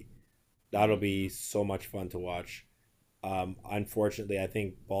TV. That'll be so much fun to watch. Unfortunately, I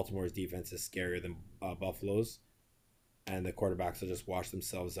think Baltimore's defense is scarier than Buffalo's, and the quarterbacks will just wash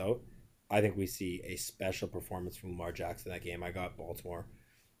themselves out. I think we see a special performance from Lamar Jackson that game. I got Baltimore.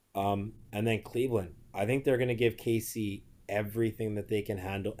 And then Cleveland. I think they're going to give KC everything that they can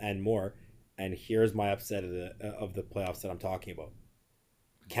handle and more. And here's my upset of the playoffs that I'm talking about.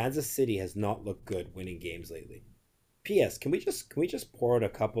 Kansas City has not looked good winning games lately. P.S. Can we just pour out a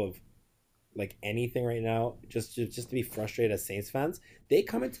cup of like anything right now just to be frustrated as Saints fans? They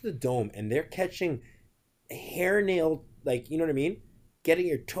come into the Dome and they're catching hair nailed, like, you know what I mean? Getting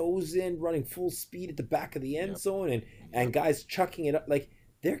your toes in, running full speed at the back of the end zone, and guys chucking it up. Like,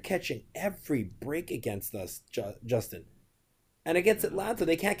 they're catching every break against us, Justin. And against Atlanta,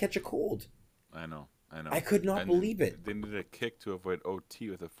 they can't catch a cold. I know. I could not believe it. They needed a kick to avoid OT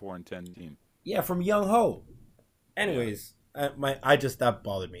with a 4-10 team. Yeah, from Young Ho. Anyways, that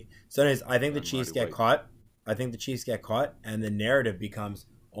bothered me. So anyways, I think the Chiefs get caught. I think the Chiefs get caught, and the narrative becomes,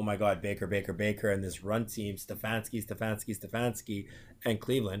 oh my God, Baker, and this run team, Stefanski, and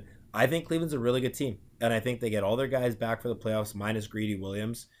Cleveland. I think Cleveland's a really good team, and I think they get all their guys back for the playoffs, minus Greedy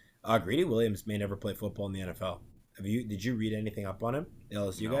Williams. Greedy Williams may never play football in the NFL. Did you read anything up on him? The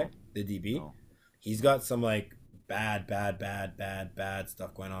LSU guy, the DB. No. He's got some like bad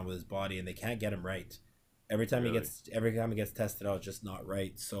stuff going on with his body, and they can't get him right. Every time he gets tested out, it's just not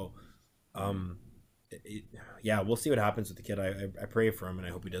right. So, we'll see what happens with the kid. I pray for him, and I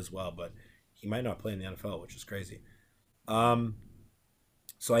hope he does well, but he might not play in the NFL, which is crazy.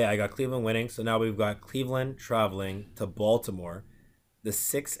 So I got Cleveland winning. So now we've got Cleveland traveling to Baltimore, the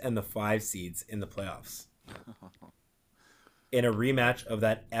 6 and the 5 seeds in the playoffs, in a rematch of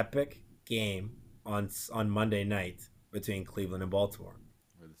that epic game on Monday night between Cleveland and Baltimore.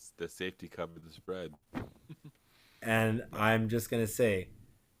 The safety covered the spread. And I'm just gonna say,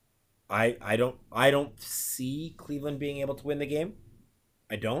 I don't see Cleveland being able to win the game.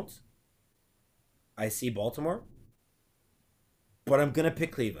 I don't. I see Baltimore, but I'm gonna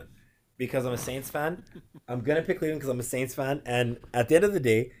pick Cleveland because I'm a Saints fan. I'm gonna pick Cleveland because I'm a Saints fan, and at the end of the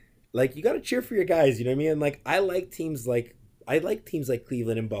day, like, you gotta cheer for your guys. You know what I mean? And like I like teams like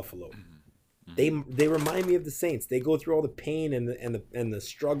Cleveland and Buffalo. They remind me of the Saints. They go through all the pain and the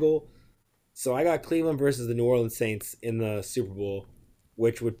struggle. So I got Cleveland versus the New Orleans Saints in the Super Bowl,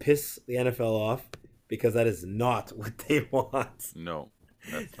 which would piss the NFL off because that is not what they want. No,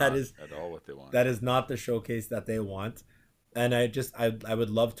 that's That not is at all what they want. that is not the showcase that they want. And I would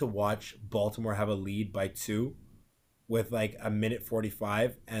love to watch Baltimore have a lead by 2 with like a minute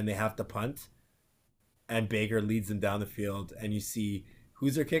 45 and they have to punt and Baker leads them down the field and you see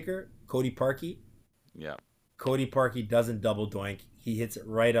who's their kicker? Cody Parkey. Yeah. Cody Parkey doesn't double doink. He hits it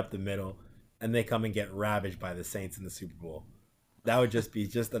right up the middle and they come and get ravaged by the Saints in the Super Bowl. That would just be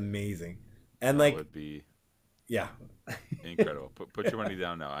just amazing. And That like would be yeah. incredible. Put your money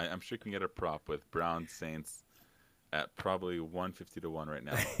down now. I'm sure you can get a prop with Brown Saints at probably 150 to 1 right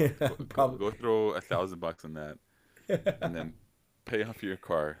now. Probably. Go throw $1,000 on that, and then pay off your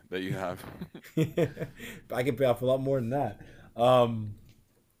car that you have. I can pay off a lot more than that.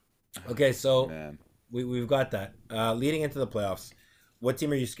 Okay, so Man, we've got that. Leading into the playoffs, what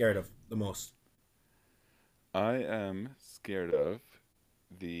team are you scared of the most? I am scared of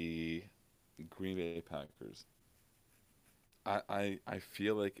the Green Bay Packers. I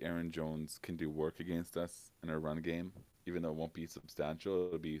feel like Aaron Jones can do work against us in a run game, even though it won't be substantial.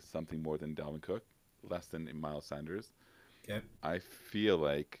 It'll be something more than Dalvin Cook, less than Miles Sanders. Okay. I feel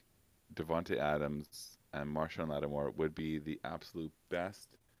like Devontae Adams and Marshawn Lattimore would be the absolute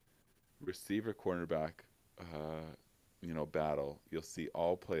best receiver cornerback, battle you'll see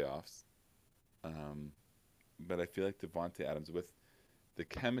all playoffs. But I feel like Devontae Adams, with the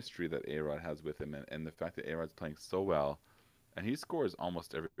chemistry that A-Rod has with him, and the fact that A-Rod's playing so well, and he scores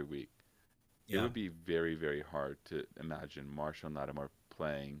almost every week, it Yeah. would be very, very hard to imagine Marshawn Lattimore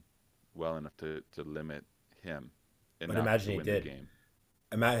playing well enough to limit him But enough imagine to he win did. the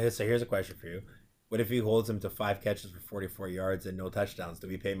game. So here's a question for you. What if he holds him to 5 catches for 44 yards and no touchdowns? Do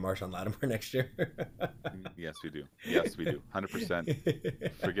we pay Marshawn Lattimore next year? Yes, we do. Yes, we do.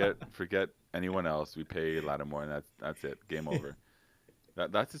 100%. Forget anyone else. We pay Lattimore, and that's it. Game over.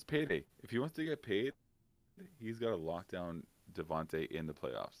 That's his payday. If he wants to get paid, he's got to lock down Devontae in the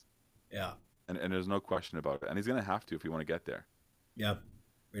playoffs. Yeah. And there's no question about it. And he's going to have to if we want to get there. Yeah.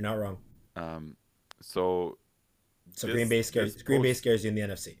 You're not wrong. So So this- Green Bay this scares you in the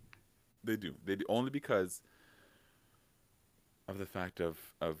NFC. They do. They do only because of the fact of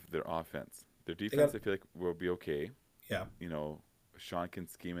their offense. Their defense, I feel like, will be okay. Yeah. Sean can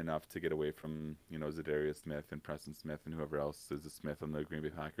scheme enough to get away from, Zadarius Smith and Preston Smith and whoever else is a Smith on the Green Bay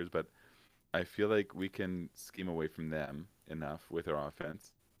Packers. But I feel like we can scheme away from them enough with our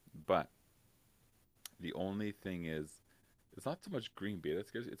offense. But the only thing is, it's not so much Green Bay that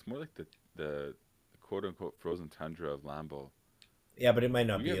scares you. It's more like the quote-unquote frozen tundra of Lambeau. Yeah, but it might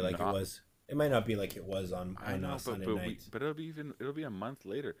not We be have like not- it was. It might not be like it was on I know, Sunday but night. it'll be a month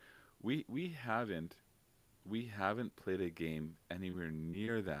later. We haven't played a game anywhere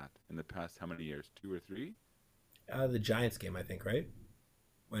near that in the past how many years? 2 or 3? The Giants game, I think, right?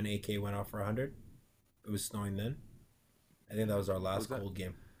 When AK went off for 100. It was snowing then. I think that was our last that- cold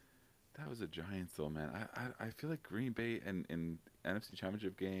game. That was a Giants though, man. I feel like Green Bay and in NFC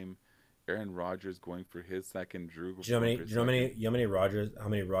Championship game, Aaron Rodgers going for his second, Drew. Do you know going for his how second.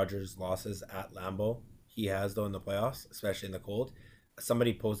 many Rogers losses at Lambeau he has though in the playoffs, especially in the cold?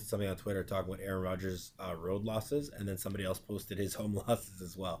 Somebody posted something on Twitter talking about Aaron Rodgers' road losses, and then somebody else posted his home losses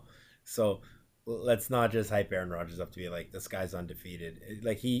as well. So let's not just hype Aaron Rodgers up to be like this guy's undefeated.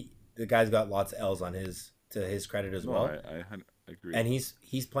 Like the guy's got lots of L's on to his credit as No, well, I agree. and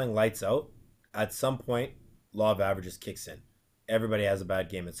he's playing lights out. At some point, law of averages kicks in. Everybody has a bad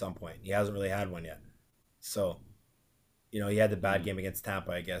game at some point. He hasn't really had one yet. So, he had the bad game against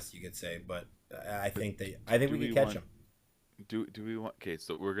Tampa, I guess you could say. But I think we could catch him. Do we want? Okay,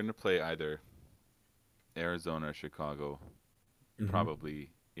 so we're gonna play either Arizona or Chicago, Mhm.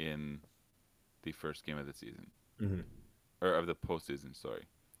 probably in the first game of the season Mhm. or of the postseason. Sorry.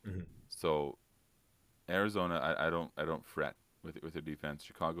 Mhm. So Arizona, I don't fret with their defense.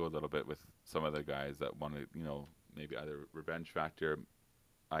 Chicago a little bit with some of the guys that want to maybe either revenge factor,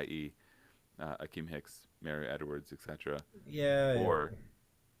 i.e. Akeem Hicks, Mary Edwards, etc. Yeah. Or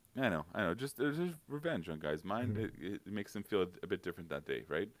I know, just there's revenge on guys' mind. Mhm. It makes them feel a bit different that day,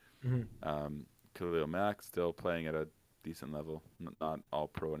 right? Mhm. Khalil Mack still playing at a decent level, not all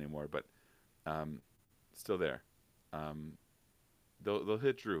pro anymore, but still there. They'll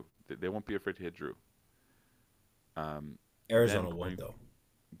hit Drew. They won't be afraid to hit Drew. Arizona then won't though.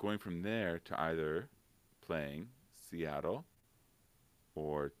 Going from there to either playing Seattle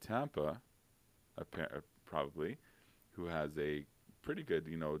or Tampa, probably, who has a pretty good,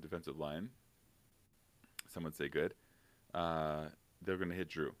 defensive line. Some would say good. They're going to hit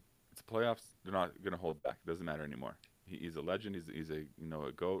Drew. It's playoffs. They're not going to hold back. It doesn't matter anymore. He's a legend. He's a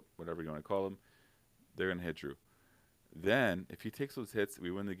a goat, whatever you want to call him. They're going to hit Drew. Then if he takes those hits,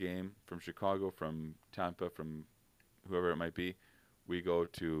 we win the game from Chicago, from Tampa, from whoever it might be. We go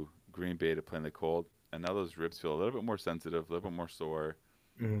to Green Bay to play in the cold, and now those ribs feel a little bit more sensitive, a little bit more sore.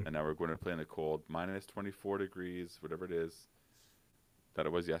 Mhm. And now we're going to play in the cold, minus 24 degrees, whatever it is that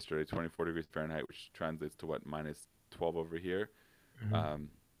it was yesterday, 24 degrees Fahrenheit, which translates to what, minus 12 over here. Mhm.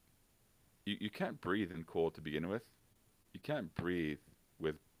 You can't breathe in cold to begin with. You can't breathe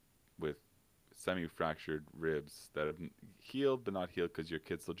with with semi-fractured ribs that have healed but not healed because your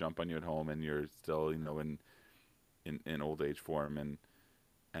kids still jump on you at home and you're still in old age form,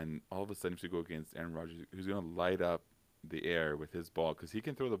 and all of a sudden you go against Aaron Rodgers, who's going to light up the air with his ball because he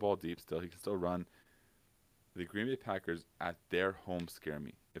can throw the ball deep still. He can still run. The Green Bay Packers at their home scare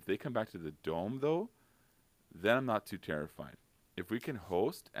me. If they come back to the dome, though, then I'm not too terrified. If we can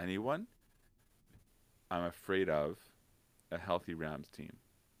host anyone, I'm afraid of a healthy Rams team.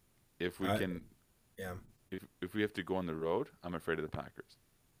 If we I- can, Yeah. if we have to go on the road, I'm afraid of the Packers.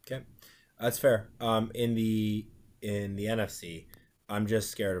 Okay, that's fair. In the NFC, I'm just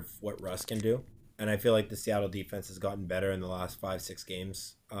scared of what Russ can do, and I feel like the Seattle defense has gotten better in the last 5-6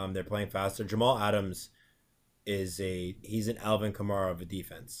 games. They're playing faster. Jamal Adams he's an Alvin Kamara of a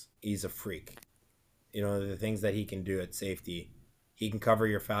defense. He's a freak. You know the things that he can do at safety. He can cover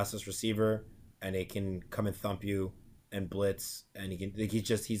your fastest receiver, and he can come and thump you and blitz, and he can. Like,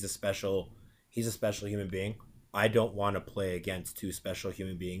 he's a special human being. I don't want to play against two special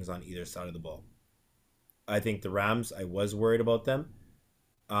human beings on either side of the ball. I think the Rams, I was worried about them,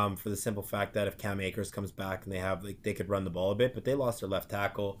 for the simple fact that if Cam Akers comes back and they could run the ball a bit, but they lost their left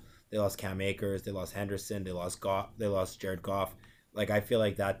tackle, they lost Cam Akers, they lost Henderson, they lost Jared Goff. Like, I feel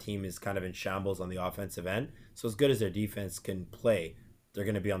like that team is kind of in shambles on the offensive end. So as good as their defense can play, they're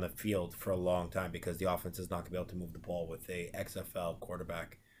going to be on the field for a long time because the offense is not going to be able to move the ball with a XFL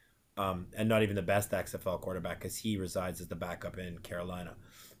quarterback. And not even the best XFL quarterback because he resides as the backup in Carolina.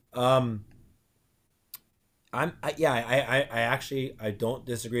 I don't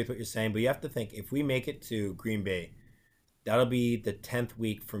disagree with what you're saying, but you have to think if we make it to Green Bay, that'll be the 10th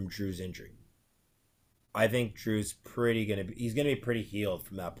week from Drew's injury. I think Drew's he's gonna be pretty healed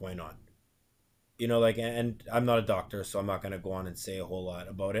from that point on. And I'm not a doctor, so I'm not gonna go on and say a whole lot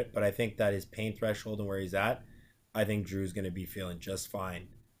about it, but I think that his pain threshold and where he's at, I think Drew's gonna be feeling just fine.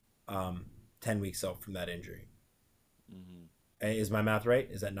 10 weeks out from that injury. Mm-hmm. Is my math right?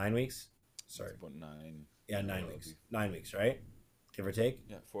 Is that 9 weeks? Sorry. It's about 9. Yeah, 9 weeks. 9 weeks, right? Give or take.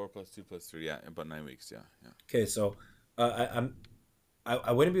 Yeah, 4 plus 2 plus 3. Yeah, about 9 weeks. Yeah. Okay, so I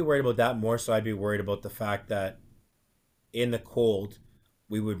wouldn't be worried about that more. So I'd be worried about the fact that in the cold,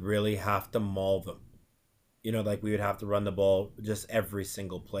 we would really have to maul them. Like we would have to run the ball just every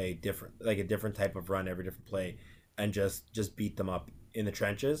single play, different, like a different type of run every different play, and just beat them up in the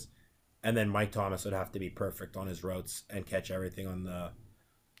trenches. And then Mike Thomas would have to be perfect on his routes and catch everything on the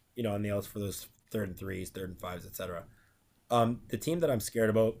outs for those 3rd and 3s, 3rd and 5s, etc. The team that I'm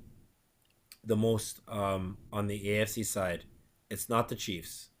scared about the most, on the AFC side, it's not the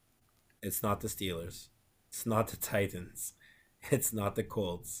Chiefs, it's not the Steelers, it's not the Titans, it's not the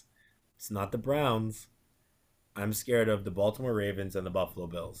Colts, it's not the Browns. I'm scared of the Baltimore Ravens and the Buffalo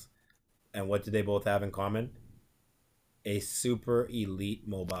Bills. And what do they both have in common? A super elite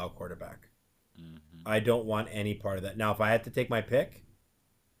mobile quarterback. Mm-hmm. I don't want any part of that. Now, if I had to take my pick,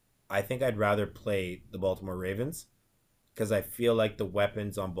 I think I'd rather play the Baltimore Ravens because I feel like the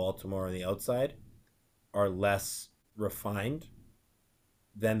weapons on Baltimore on the outside are less refined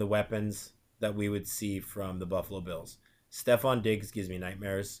than the weapons that we would see from the Buffalo Bills. Stephon Diggs gives me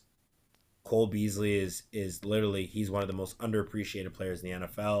nightmares. Cole Beasley is literally, he's one of the most underappreciated players in the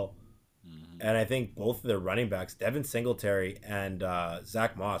NFL. Mm-hmm. And I think both of their running backs, Devin Singletary and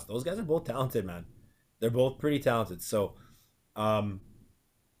Zach Moss, those guys are both talented, man. They're both pretty talented. So,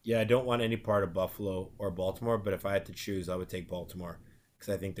 yeah, I don't want any part of Buffalo or Baltimore, but if I had to choose, I would take Baltimore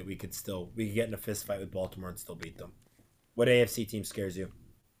because I think that we could get in a fist fight with Baltimore and still beat them. What AFC team scares you?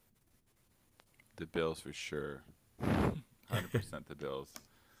 The Bills for sure. 100% the Bills.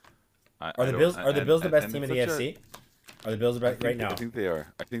 Are the Bills the best team in the AFC? Are the Bills right now? I think they are.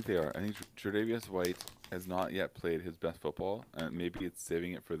 I think Tre'Davious White has not yet played his best football, and maybe it's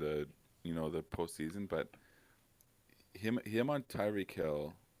saving it for the postseason. But him on Tyreek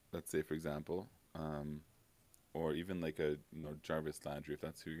Hill, let's say for example, or even like a Jarvis Landry, if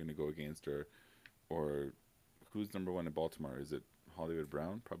that's who you're going to go against, or who's number 1 in Baltimore? Is it Hollywood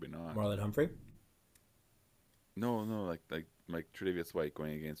Brown? Probably not. Marlon Humphrey? No, like Tre'Davious White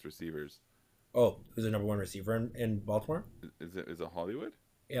going against receivers. Oh, who's the number 1 receiver in Baltimore? Is it Hollywood?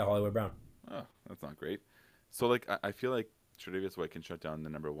 Yeah, Hollywood Brown. Oh, that's not great. So like I feel like Tre'Davious White can shut down the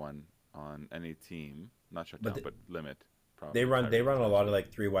number one on any team. Not shut But down, but limit they probably run Tyreek a lot of potentially.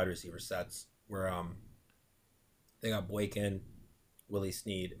 like three wide receiver sets where they got Boykin, Willie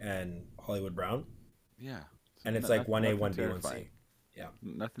Snead, and Hollywood Brown, Yeah. So and it's like one A, nothing one B, one terrifying. C. Yeah,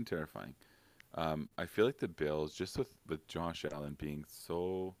 Nothing terrifying. I feel like the Bills, just with Josh Allen being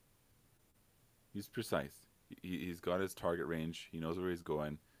so, he's precise. He's got his target range. He knows where he's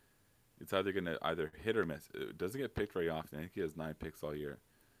going. It's either gonna either hit or miss. It doesn't get picked very often. I think he has 9 picks all year.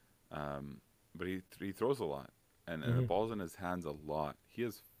 Um, but he throws a lot, and the hmm ball's in his hands a lot. He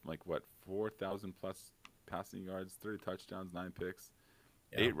has like what 4,000 plus passing yards, 30 touchdowns, 9 picks,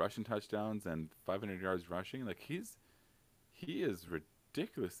 yeah. 8 rushing touchdowns, and 500 yards rushing. Like he is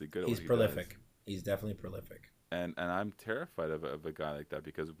ridiculously good at He's what he does. prolific. He's definitely prolific. And I'm terrified of a guy like that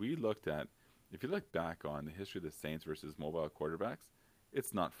because we looked at, if you look back on the history of the Saints versus mobile quarterbacks,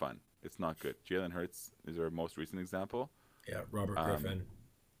 it's not fun. It's not good. Jalen Hurts is our most recent example. Yeah, Robert Um, Griffin.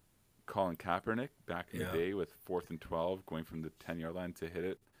 Colin Kaepernick back in the Yeah, day with 4th and 12 going from the 10 yard line to hit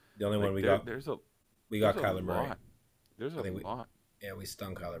it. the only one Like we there's got a Kyler Murray. lot. There's I a think lot. we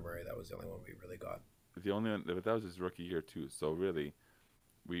stung Kyler Murray. That was the only one we really got. The only one, but that was his rookie year too. So really,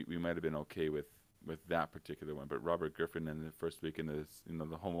 we might have been okay with that particular one. But Robert Griffin in the first week in this,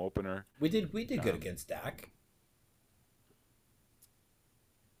 the home opener. We did good Um, against Dak.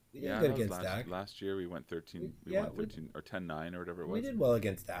 We did Yeah, good that was against Dak. last year. We went 13. We Yeah, won 13 or 10-9 or whatever it we was. did well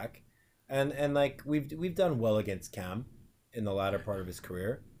against Dak, and like we've done well against Cam in the latter part of his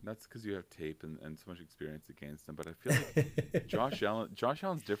career. That's because you have tape and so much experience against him. But I feel like Josh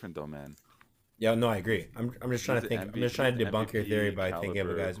Allen's different though, man. Yeah, no, I agree. I'm just trying He's to an think. I'm MVP, just he's trying to an debunk your theory MVP by thinking of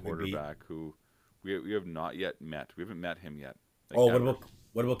the caliber guys we beat. quarterback who we have not yet met. We haven't met him yet. Like Oh, ever.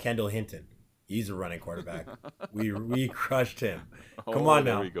 what about Kendall Hinton? He's a running quarterback. We crushed him. Come Oh, on there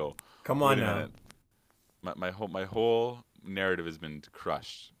now. we go. Come Wait on a now. minute. My whole narrative has been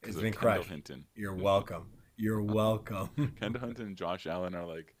crushed It's because of been Kendall crushed. Hinton. You're welcome. You're welcome. Kendall Hinton and Josh Allen are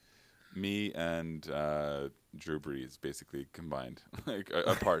like me and Drew Brees basically combined. Like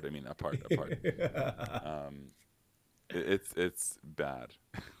apart. I mean apart. Um, it's bad.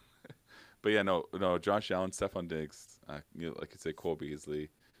 But yeah, no. Josh Allen, Stephon Diggs, like I say, Cole Beasley,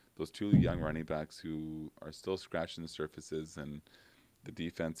 those two young running backs who are still scratching the surfaces, and the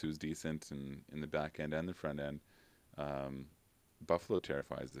defense who's decent in the back end and the front end. Um, Buffalo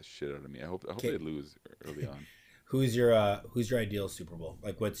terrifies the shit out of me. I hope Okay, they lose early on. who's your ideal Super Bowl?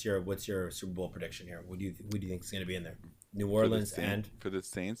 Like what's your Super Bowl prediction here? Who do you think is going to be in there? New Orleans and For the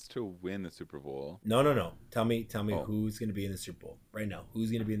Saints to win the Super Bowl. no. Tell me Oh, who's going to be in the Super Bowl right now. Who's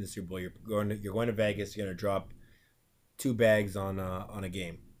going to be in the Super Bowl? You're going to Vegas. You're going to drop two bags on a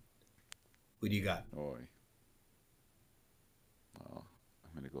game. Who do you got? boy. Well,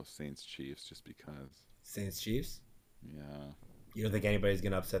 I'm gonna go Saints Chiefs just because. Saints Chiefs. Yeah. You don't think anybody's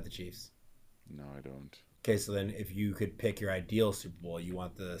going to upset the Chiefs? No, I don't. Okay, so then if you could pick your ideal Super Bowl, you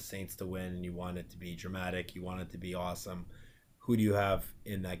want the Saints to win, and you want it to be dramatic, you want it to be awesome. Who do you have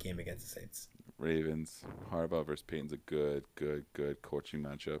in that game against the Saints? Ravens. Harbaugh versus Payton's a good coaching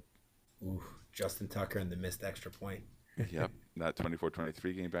matchup. Ooh, Justin Tucker and the missed extra point. Yep, that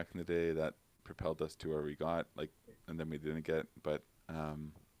 24-23 game back in the day that propelled us to where we got, like, and then we didn't get. But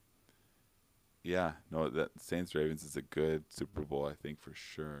yeah, no, that Saints Ravens is a good Super Bowl, I think for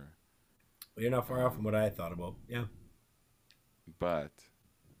sure. Well, you're not far off from Um, what I thought about. Yeah, but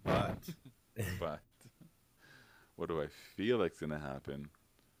but but what do I feel like's gonna happen?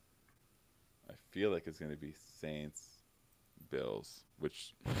 I feel like it's gonna be Saints Bills,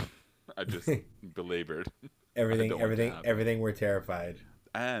 which I just belabored. I don't want to happen. everything. We're terrified.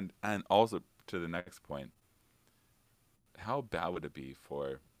 And also to the next point, how bad would it be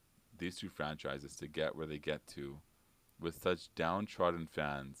for these two franchises to get where they get to with such downtrodden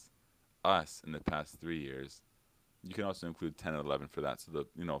fans, us in the past 3 years? You can also include 10 and 11 for that, so the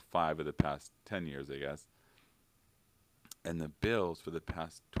 5 of the past 10 years, I guess. And the Bills for the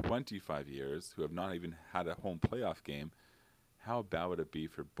past 25 years, who have not even had a home playoff game. How bad would it be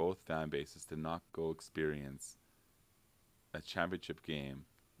for both fan bases to not go experience a championship game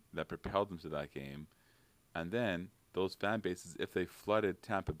that propelled them to that game? And then those fan bases, if they flooded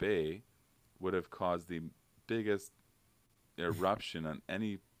Tampa Bay, would have caused the biggest eruption on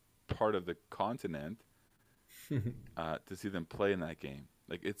any part of the continent to see them play in that game.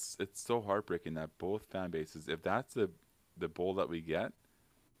 Like it's so heartbreaking that both fan bases, if that's the bowl that we get,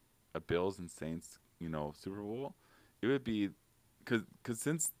 a Bills and Saints, Super Bowl, it would be because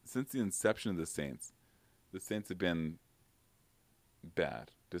since the inception of the Saints have been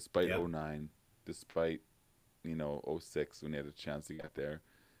bad, despite Yeah. '09, despite '06 when they had a chance to get there.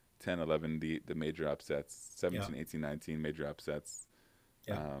 10, 11, the major upsets, Yeah. 17, 18, 19 major upsets.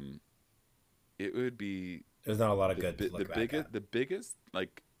 Yeah. It would be There's not a lot of good to the look back biggest at. the biggest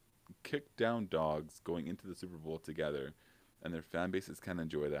like kick down dogs going into the Super Bowl together, and their fan bases kind of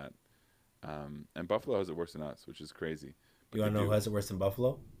enjoy that. And Buffalo has it worse than us, which is crazy. But You want they to know who do. has it worse than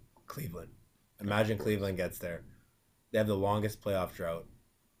Buffalo? Cleveland. Imagine course. Cleveland gets there. They have the longest playoff drought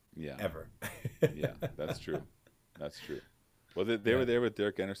Yeah, ever. yeah, that's true. That's true. Well, they Yeah. were there with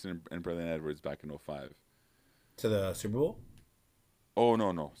Derek Anderson and Brilliant Edwards back in 05. To the Super Bowl? Oh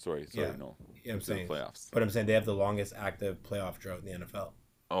no, sorry, Yeah. no. Yeah, I'm To the saying. playoffs. But I'm saying they have the longest active playoff drought in the NFL.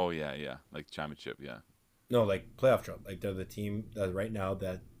 Oh yeah, like championship, yeah. No, like playoff drought. Like they're the team that right now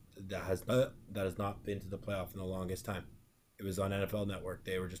that has not been to the playoff in the longest time. It was on NFL Network.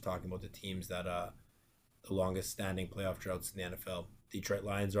 They were just talking about the teams that the longest standing playoff droughts in the NFL. Detroit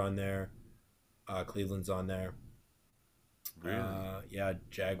Lions are on there. Cleveland's on there. Really? Yeah,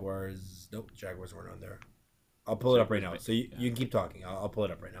 Jaguars. Nope, Jaguars weren't on there. I'll pull it up right now. Jaguars So you can keep talking. I'll pull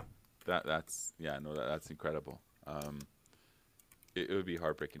it up right now. That's incredible. It would be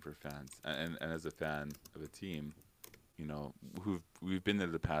heartbreaking for fans, and as a fan of a team, we've been there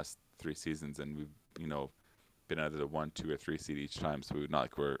the past 3 seasons, and we've been either the 1, 2, or 3 seed each time, so we're not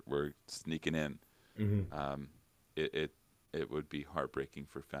like we're sneaking in. Mm-hmm. It would be heartbreaking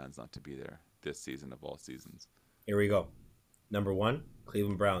for fans not to be there this season of all seasons. Here we go. Number 1,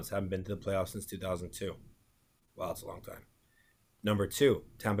 Cleveland Browns haven't been to the playoffs since 2002. Wow, it's a long time. Number 2,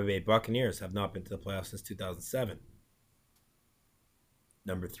 Tampa Bay Buccaneers have not been to the playoffs since 2007.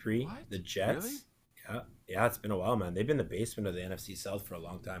 Number 3, What? the Jets. Really? Yeah, it's been a while, man. They've been the basement of the NFC South for a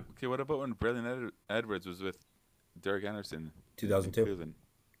long time. Okay, what about when Brilliant Edwards was with Derek Anderson? 2002. In Cleveland?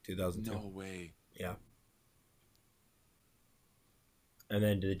 2002. No way. Yeah. And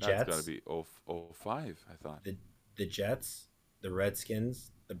then the That's Jets. got to be 05, I thought. The Jets, the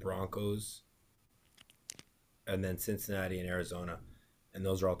Redskins, the Broncos, and then Cincinnati and Arizona. And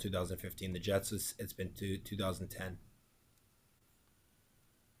those are all 2015. The Jets, it's been to 2010.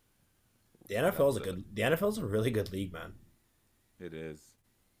 The NFL's a really good league, man. It is.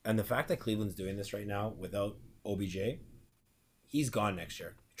 And the fact that Cleveland's doing this right now without OBJ, he's gone next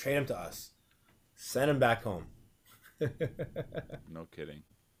year. Trade him to us. Send him back home. No kidding.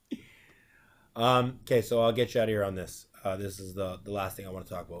 Okay, so I'll get you out of here on this. This is the last thing I want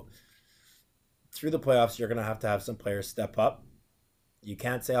to talk about. Through the playoffs, you're going to have some players step up. You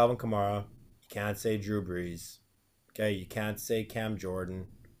can't say Alvin Kamara. You can't say Drew Brees. Okay, you can't say Cam Jordan.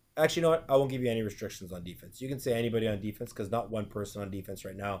 Actually, you know what? I won't give you any restrictions on defense. You can say anybody on defense because not one person on defense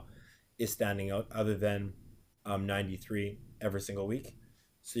right now is standing out other than 93 every single week.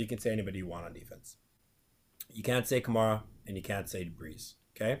 So you can say anybody you want on defense. You can't say Kamara and you can't say Brees.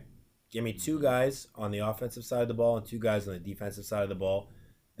 Okay? Give me 2 guys on the offensive side of the ball and 2 guys on the defensive side of the ball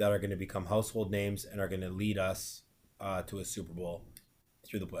that are going to become household names and are going to lead us to a Super Bowl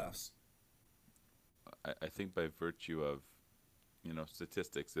through the playoffs. I think by virtue of,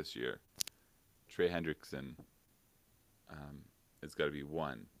 statistics this year, Trey Hendrickson has got to be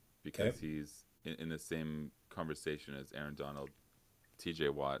 1 because he's in the same conversation as Aaron Donald, T.J.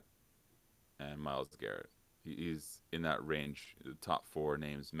 Watt, and Myles Garrett. He's in that range, the top 4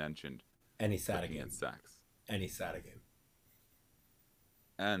 names mentioned. And he's sat a game. Against sacks. And he's sat a game.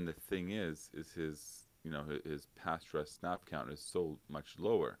 And the thing is his his pass rush snap count is so much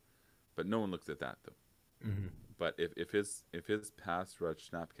lower, but no one looks at that though. Mm-hmm. But if his pass rush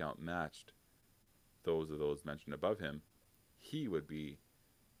snap count matched those mentioned above him, he would be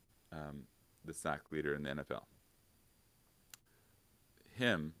the sack leader in the NFL.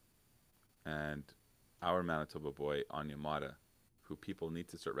 Him and our Manitoba boy Onyemata, who people need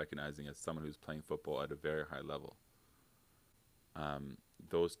to start recognizing as someone who's playing football at a very high level.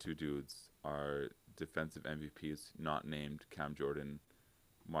 Those 2 dudes are defensive MVPs, not named Cam Jordan,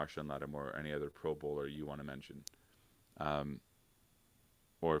 Marshawn Lattimore, or any other Pro Bowler you want to mention,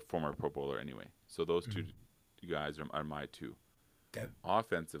 or former Pro Bowler anyway. So those 2 guys are my 2. Okay.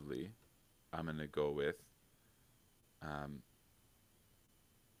 Offensively, I'm gonna go with.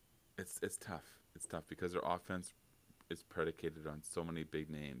 It's tough. It's tough because their offense is predicated on so many big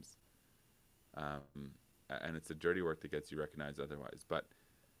names. And it's a dirty work that gets you recognized otherwise. But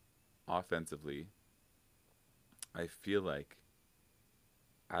offensively, I feel like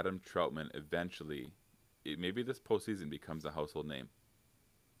Adam Troutman eventually, maybe this postseason becomes a household name.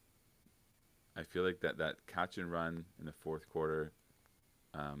 I feel like that catch and run in the 4th quarter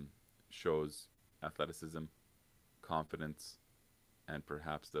shows athleticism, confidence, and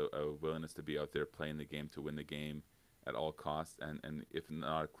perhaps a willingness to be out there playing the game to win the game at all costs. And if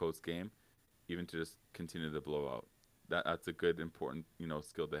not a close game, even to just continue the blowout. that's a good important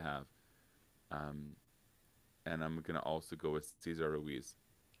skill to have. And I'm gonna also go with Cesar Ruiz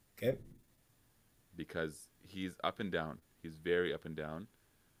Okay. because he's up and down. He's very up and down,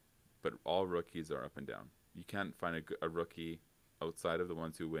 but all rookies are up and down. You can't find a rookie outside of the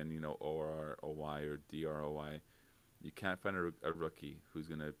ones who win, OR, OY, or DROY. You can't find a rookie who's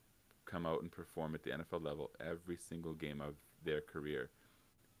going to come out and perform at the NFL level every single game of their career.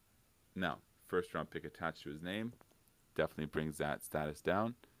 Now, first round pick attached to his name definitely brings that status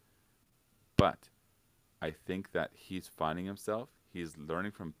down. But I think that he's finding himself. He's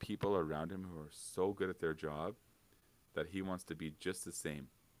learning from people around him who are so good at their job that he wants to be just the same.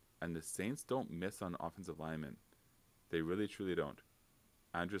 And the Saints don't miss on offensive linemen. They really, truly don't.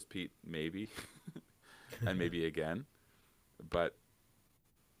 Andres Pete, maybe. And maybe again. But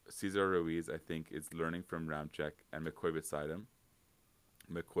Cesar Ruiz, I think, is learning from Ramczyk and McCoy beside him.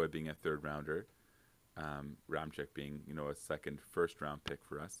 McCoy being a third rounder. Ramczyk being, a first round pick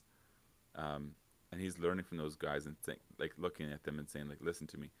for us. And he's learning from those guys and looking at them and saying, listen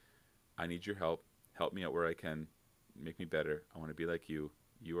to me. I need your help. Help me out where I can. Make me better. I want to be like you.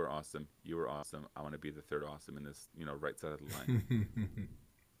 You are awesome. You are awesome. I want to be the third awesome in this, right side of the line.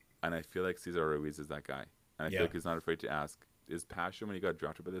 And I feel like Cesar Ruiz is that guy. And I feel like he's not afraid to ask. His passion when he got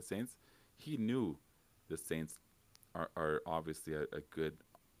drafted by the Saints, he knew the Saints are obviously a good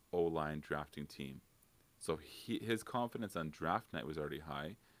O-line drafting team. So his confidence on draft night was already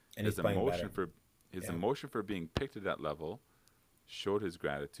high. And his emotion for being picked at that level showed his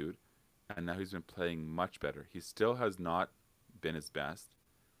gratitude. And now he's been playing much better. He still has not been his best.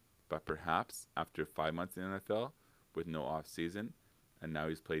 But perhaps after 5 months in the NFL with no off season, and now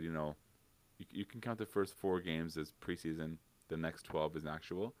he's played, you can count the first 4 games as preseason, the next 12 is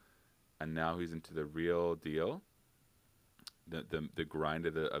actual, and now he's into the real deal, the grind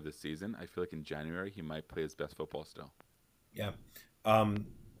of the season. I feel like in January he might play his best football still. Yeah,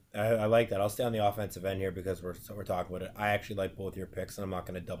 I like that. I'll stay on the offensive end here because we're talking about it. I actually like both your picks, and I'm not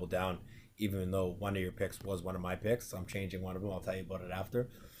going to double down, even though one of your picks was one of my picks. So I'm changing one of them. I'll tell you about it after.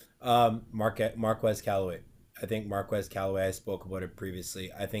 Marquez Callaway. I think Marquez Callaway, I spoke about it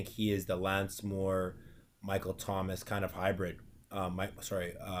previously. I think he is the Lance Moore, Michael Thomas kind of hybrid.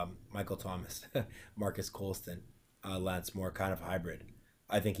 Michael Thomas, Marcus Colston, Lance Moore kind of hybrid.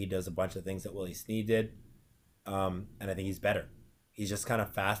 I think he does a bunch of things that Willie Snead did, and I think he's better. He's just kind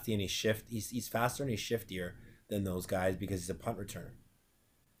of fasty and he's faster and he's shiftier than those guys because he's a punt returner,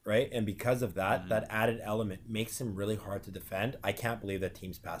 right? And because of that, that added element makes him really hard to defend. I can't believe that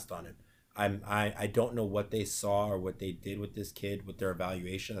teams passed on him. I don't know what they saw or what they did with this kid with their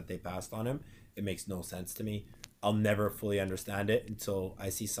evaluation that they passed on him. It makes no sense to me. I'll never fully understand it until I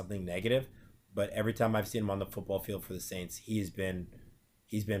see something negative. But every time I've seen him on the football field for the Saints, he's been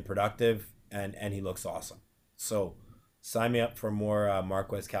productive and he looks awesome. So sign me up for more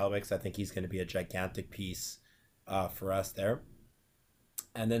Marquez Callaway because I think he's going to be a gigantic piece for us there.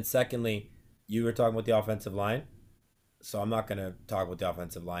 And then secondly, you were talking about the offensive line. So I'm not going to talk about the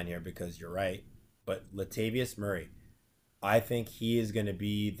offensive line here because you're right. But Latavius Murray, I think he is going to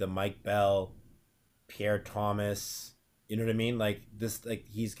be the Mike Bell, Pierre Thomas. You know what I mean?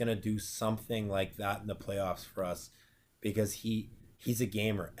 He's going to do something like that in the playoffs for us because he's a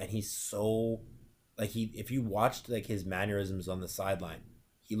gamer and he's so if you watched his mannerisms on the sideline,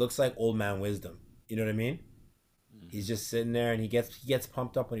 he looks like old man wisdom. You know what I mean? Mm-hmm. He's just sitting there and he gets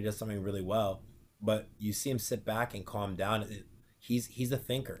pumped up when he does something really well. But you see him sit back and calm down. He's a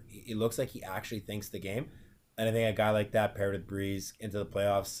thinker. It looks like he actually thinks the game. And I think a guy like that paired with Breeze into the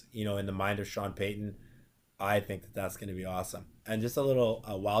playoffs, in the mind of Sean Payton, I think that's going to be awesome. And just a little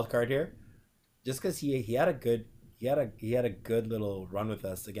wild card here, just because he had a good little run with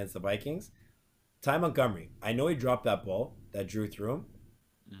us against the Vikings. Ty Montgomery, I know he dropped that ball that Drew threw him,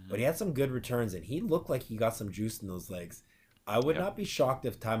 but he had some good returns and he looked like he got some juice in those legs. I would not be shocked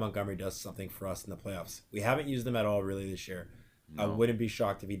if Ty Montgomery does something for us in the playoffs. We haven't used him at all really this year. No. I wouldn't be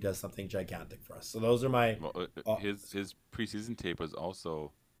shocked if he does something gigantic for us. So those are my... his preseason tape was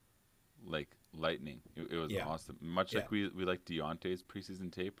also like lightning. It was awesome. Much like we like Deontay's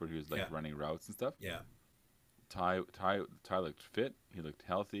preseason tape where he was running routes and stuff. Yeah. Ty looked fit. He looked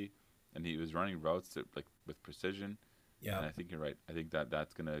healthy. And he was running routes that, with precision. Yeah. And I think you're right. I think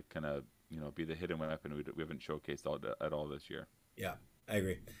that's going to kind of be the hidden weapon we haven't showcased at all this year. Yeah, I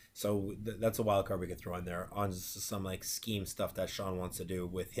agree. So that's a wild card we could throw in there on some scheme stuff that Sean wants to do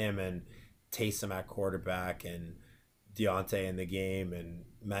with him and Taysom at quarterback and Deontay in the game and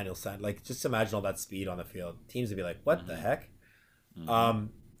Manuel Sand. Just imagine all that speed on the field. Teams would be like, what the heck? Mm-hmm.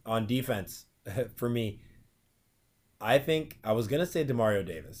 On defense, for me, I think I was going to say Demario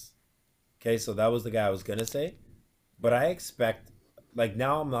Davis. Okay, so that was the guy I was going to say. But I expect, like,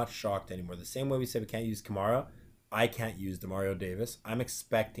 now I'm not shocked anymore. The same way we said we can't use Kamara, I can't use Demario Davis. I'm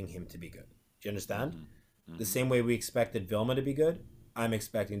expecting him to be good. Do you understand? Mm-hmm. The Mm-hmm. same way we expected Vilma to be good, I'm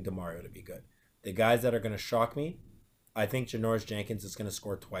expecting Demario to be good. The guys that are going to shock me, I think Janoris Jenkins is going to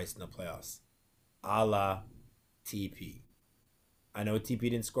score twice in the playoffs, a la TP. I know TP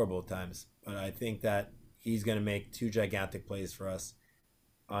didn't score both times, but I think that he's going to make two gigantic plays for us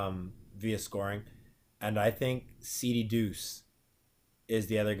via scoring. And I think CD Deuce is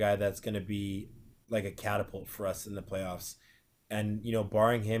the other guy that's going to be like a catapult for us in the playoffs. And,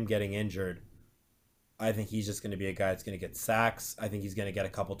 barring him getting injured, I think he's just going to be a guy that's going to get sacks. I think he's going to get a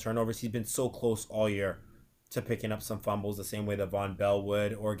couple turnovers. He's been so close all year to picking up some fumbles the same way that Von Bell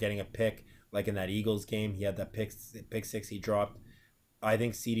would, or getting a pick like in that Eagles game. He had that pick six he dropped. I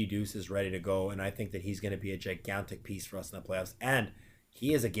think CD Deuce is ready to go, and I think that he's going to be a gigantic piece for us in the playoffs. And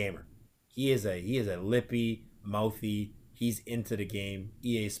he is a gamer. He is a lippy, mouthy. He's into the game.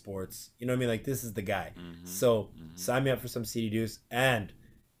 EA Sports. You know what I mean? Like, this is the guy. Mm-hmm. So Mm-hmm. sign me up for some CD Deuce. And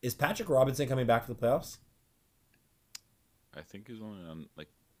is Patrick Robinson coming back for the playoffs? I think he's only on I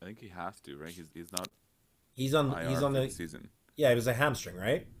think he has to, right? He's not He's on. IR He's on for the. the season. Yeah, it was a hamstring,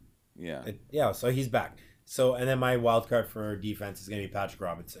 right? Yeah. Yeah. So he's back. So, and then my wild card for defense is going to be Patrick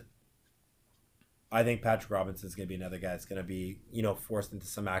Robinson. I think Patrick Robinson is going to be another guy that's going to be, forced into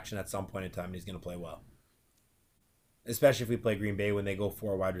some action at some point in time, and he's going to play well. Especially if we play Green Bay when they go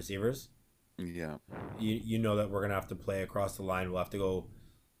 4 wide receivers. Yeah. You know that we're going to have to play across the line. We'll have to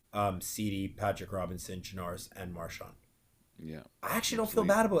go CD, Patrick Robinson, Janoris, and Marshawn. Yeah. I actually don't feel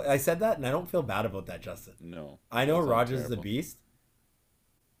bad about it. I said that, and I don't feel bad about that, Justin. No. I know That's not Rogers is a terrible. beast.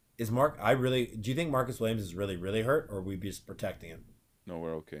 Do you think Marcus Williams is really, really hurt, or are we just protecting him? No,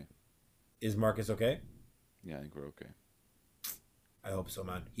 we're okay. Is Marcus okay? Yeah, I think we're okay. I hope so,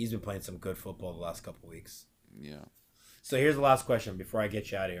 man. He's been playing some good football the last couple of weeks. Yeah. So here's the last question before I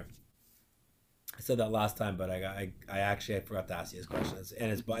get you out of here. I said that last time, but I forgot to ask you this question,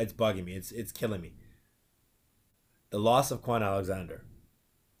 and it's bugging me. It's killing me. The loss of Quan Alexander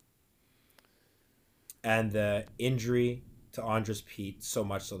and the injury to Andres Pete so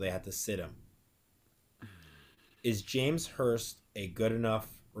much so they had to sit him. Is James Hurst a good enough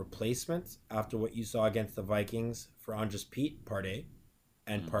replacement after what you saw against the Vikings for Andres Pete, part A?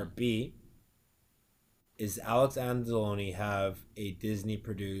 And part B, is Alex Anzalone have a Disney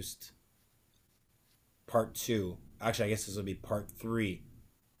produced part 2? Actually, I guess this will be part 3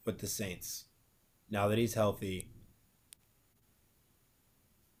 with the Saints. Now that he's healthy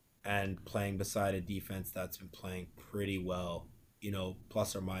and playing beside a defense that's been playing pretty well,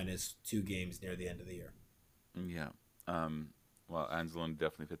 plus or minus 2 games near the end of the year. Yeah. Well, Anzalone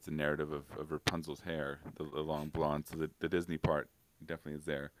definitely fits the narrative of Rapunzel's hair, the long blonde. So the Disney part definitely is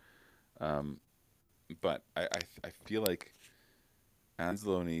there. But I feel like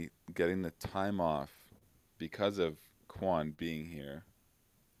Anzalone getting the time off because of Quan being here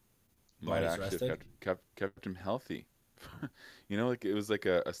might Body's actually have rested? kept him healthy. It was like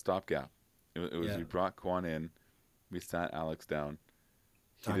a stopgap. It was Yeah. we brought Quan in, we sat Alex down.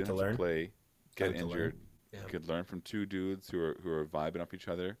 He Time didn't to have learn. to play, get Time to learn. injured. Yeah. Could learn from 2 dudes who are vibing off each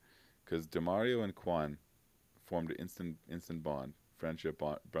other, because Demario and Quan formed an instant bond, friendship,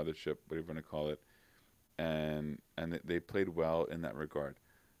 bond, brothership, whatever you want to call it, and they played well in that regard.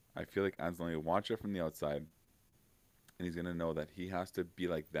 I feel like Anzalone will watch it from the outside, and he's gonna know that he has to be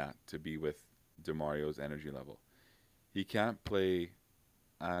like that to be with Demario's energy level. He can't play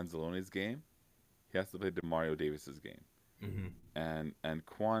Anzalone's game. He has to play Demario Davis's game. Mm-hmm. And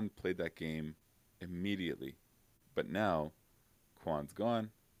Quan played that game immediately. But now Quan's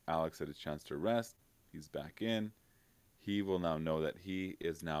gone. Alex had a chance to rest. He's back in. He will now know that he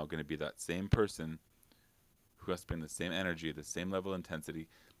is now going to be that same person who has to bring the same energy, the same level of intensity.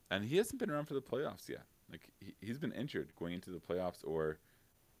 And he hasn't been around for the playoffs yet. Like, he's been injured going into the playoffs, or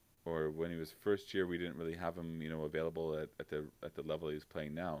when he was first year, we didn't really have him, available at the level he's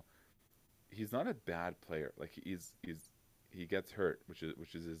playing now. He's not a bad player. Like, he gets hurt, which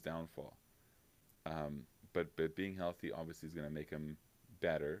is his downfall. But being healthy obviously is going to make him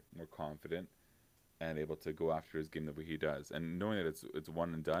better, more confident, and able to go after his game the way he does. And knowing that it's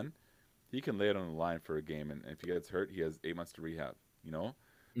one and done, he can lay it on the line for a game. And if he gets hurt, he has 8 months to rehab.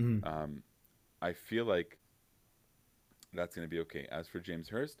 Mm-hmm. I feel like that's going to be okay. As for James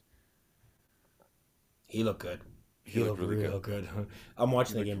Hurst, He looked good. He looked really real good. I'm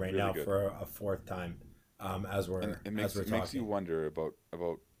watching the He game looked right really now good. for a 4th time. As we're and it makes talking. you wonder about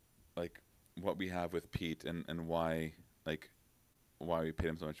like what we have with Pete and why we paid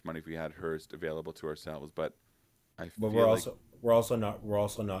him so much money if we had Hurst available to ourselves. But But we're also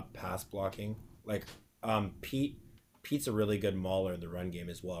not pass blocking. Like Pete Pete's a really good mauler in the run game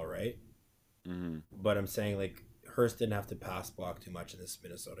as well, right? Mm-hmm. But I'm saying like Hurst didn't have to pass block too much in this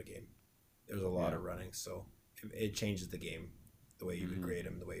Minnesota game. There was a lot of running, so it changes the game, the way you would grade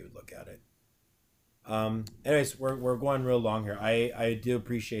him, the way you would look at it. Anyways, we're going real long here. I do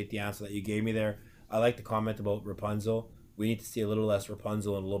appreciate the answer that you gave me there. I like the comment about Rapunzel. We need to see a little less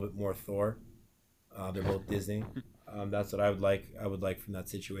Rapunzel and a little bit more Thor. They're both Disney. That's what I would like. I would like from that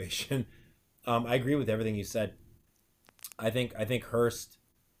situation. I agree with everything you said. I think Hurst.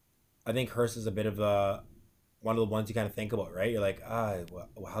 I think Hurst is a bit of one of the ones you kind of think about, right? You're like,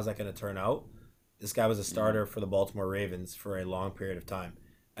 how's that going to turn out? This guy was a starter for the Baltimore Ravens for a long period of time,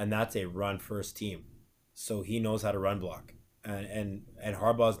 and that's a run-first team, so he knows how to run block. And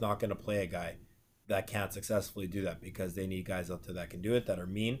Harbaugh's not going to play a guy that can't successfully do that because they need guys out there that can do it, that are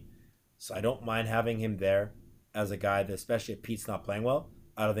mean. So I don't mind having him there as a guy that, especially if Pete's not playing well,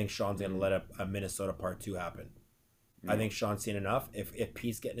 I don't think Sean's going to let a Minnesota Part 2 happen. I think Sean's seen enough. If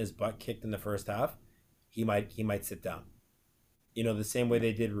Pete's getting his butt kicked in the first half, he might sit down. You know, the same way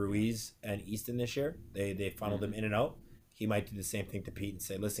they did Ruiz and Easton this year. They funneled him in and out. He might do the same thing to Pete and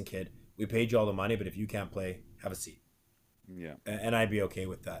say, listen, kid, we paid you all the money, but if you can't play, have a seat. Yeah. And I'd be okay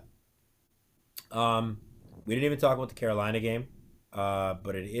with that. We didn't even talk about the Carolina game,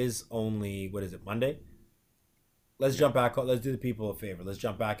 but it is only, what is it, Monday? Let's jump back. Let's do the people a favor. Let's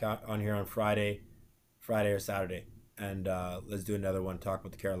jump back on here on Friday or Saturday, and let's do another one. Talk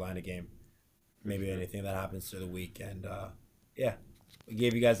about the Carolina game, maybe anything that happens through the week. And yeah, we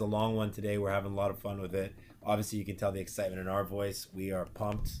gave you guys a long one today. We're having a lot of fun with it. Obviously, you can tell the excitement in our voice. We are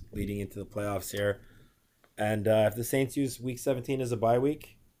pumped leading into the playoffs here. And if the Saints use Week 17 as a bye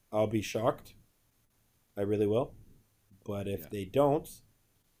week, I'll be shocked. I really will. But if they don't,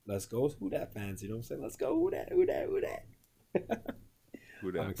 let's go Who Dat fans. You know what I'm saying? Let's go Who Dat. Who Dat,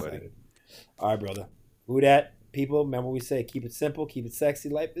 I'm excited. buddy? All right, brother. Who Dat, people, remember we say, keep it simple, keep it sexy.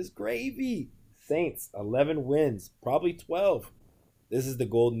 Life is gravy. Saints, 11 wins, probably 12. This is the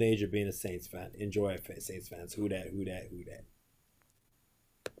golden age of being a Saints fan. Enjoy it, Saints fans. Who Dat, who Dat, who Dat.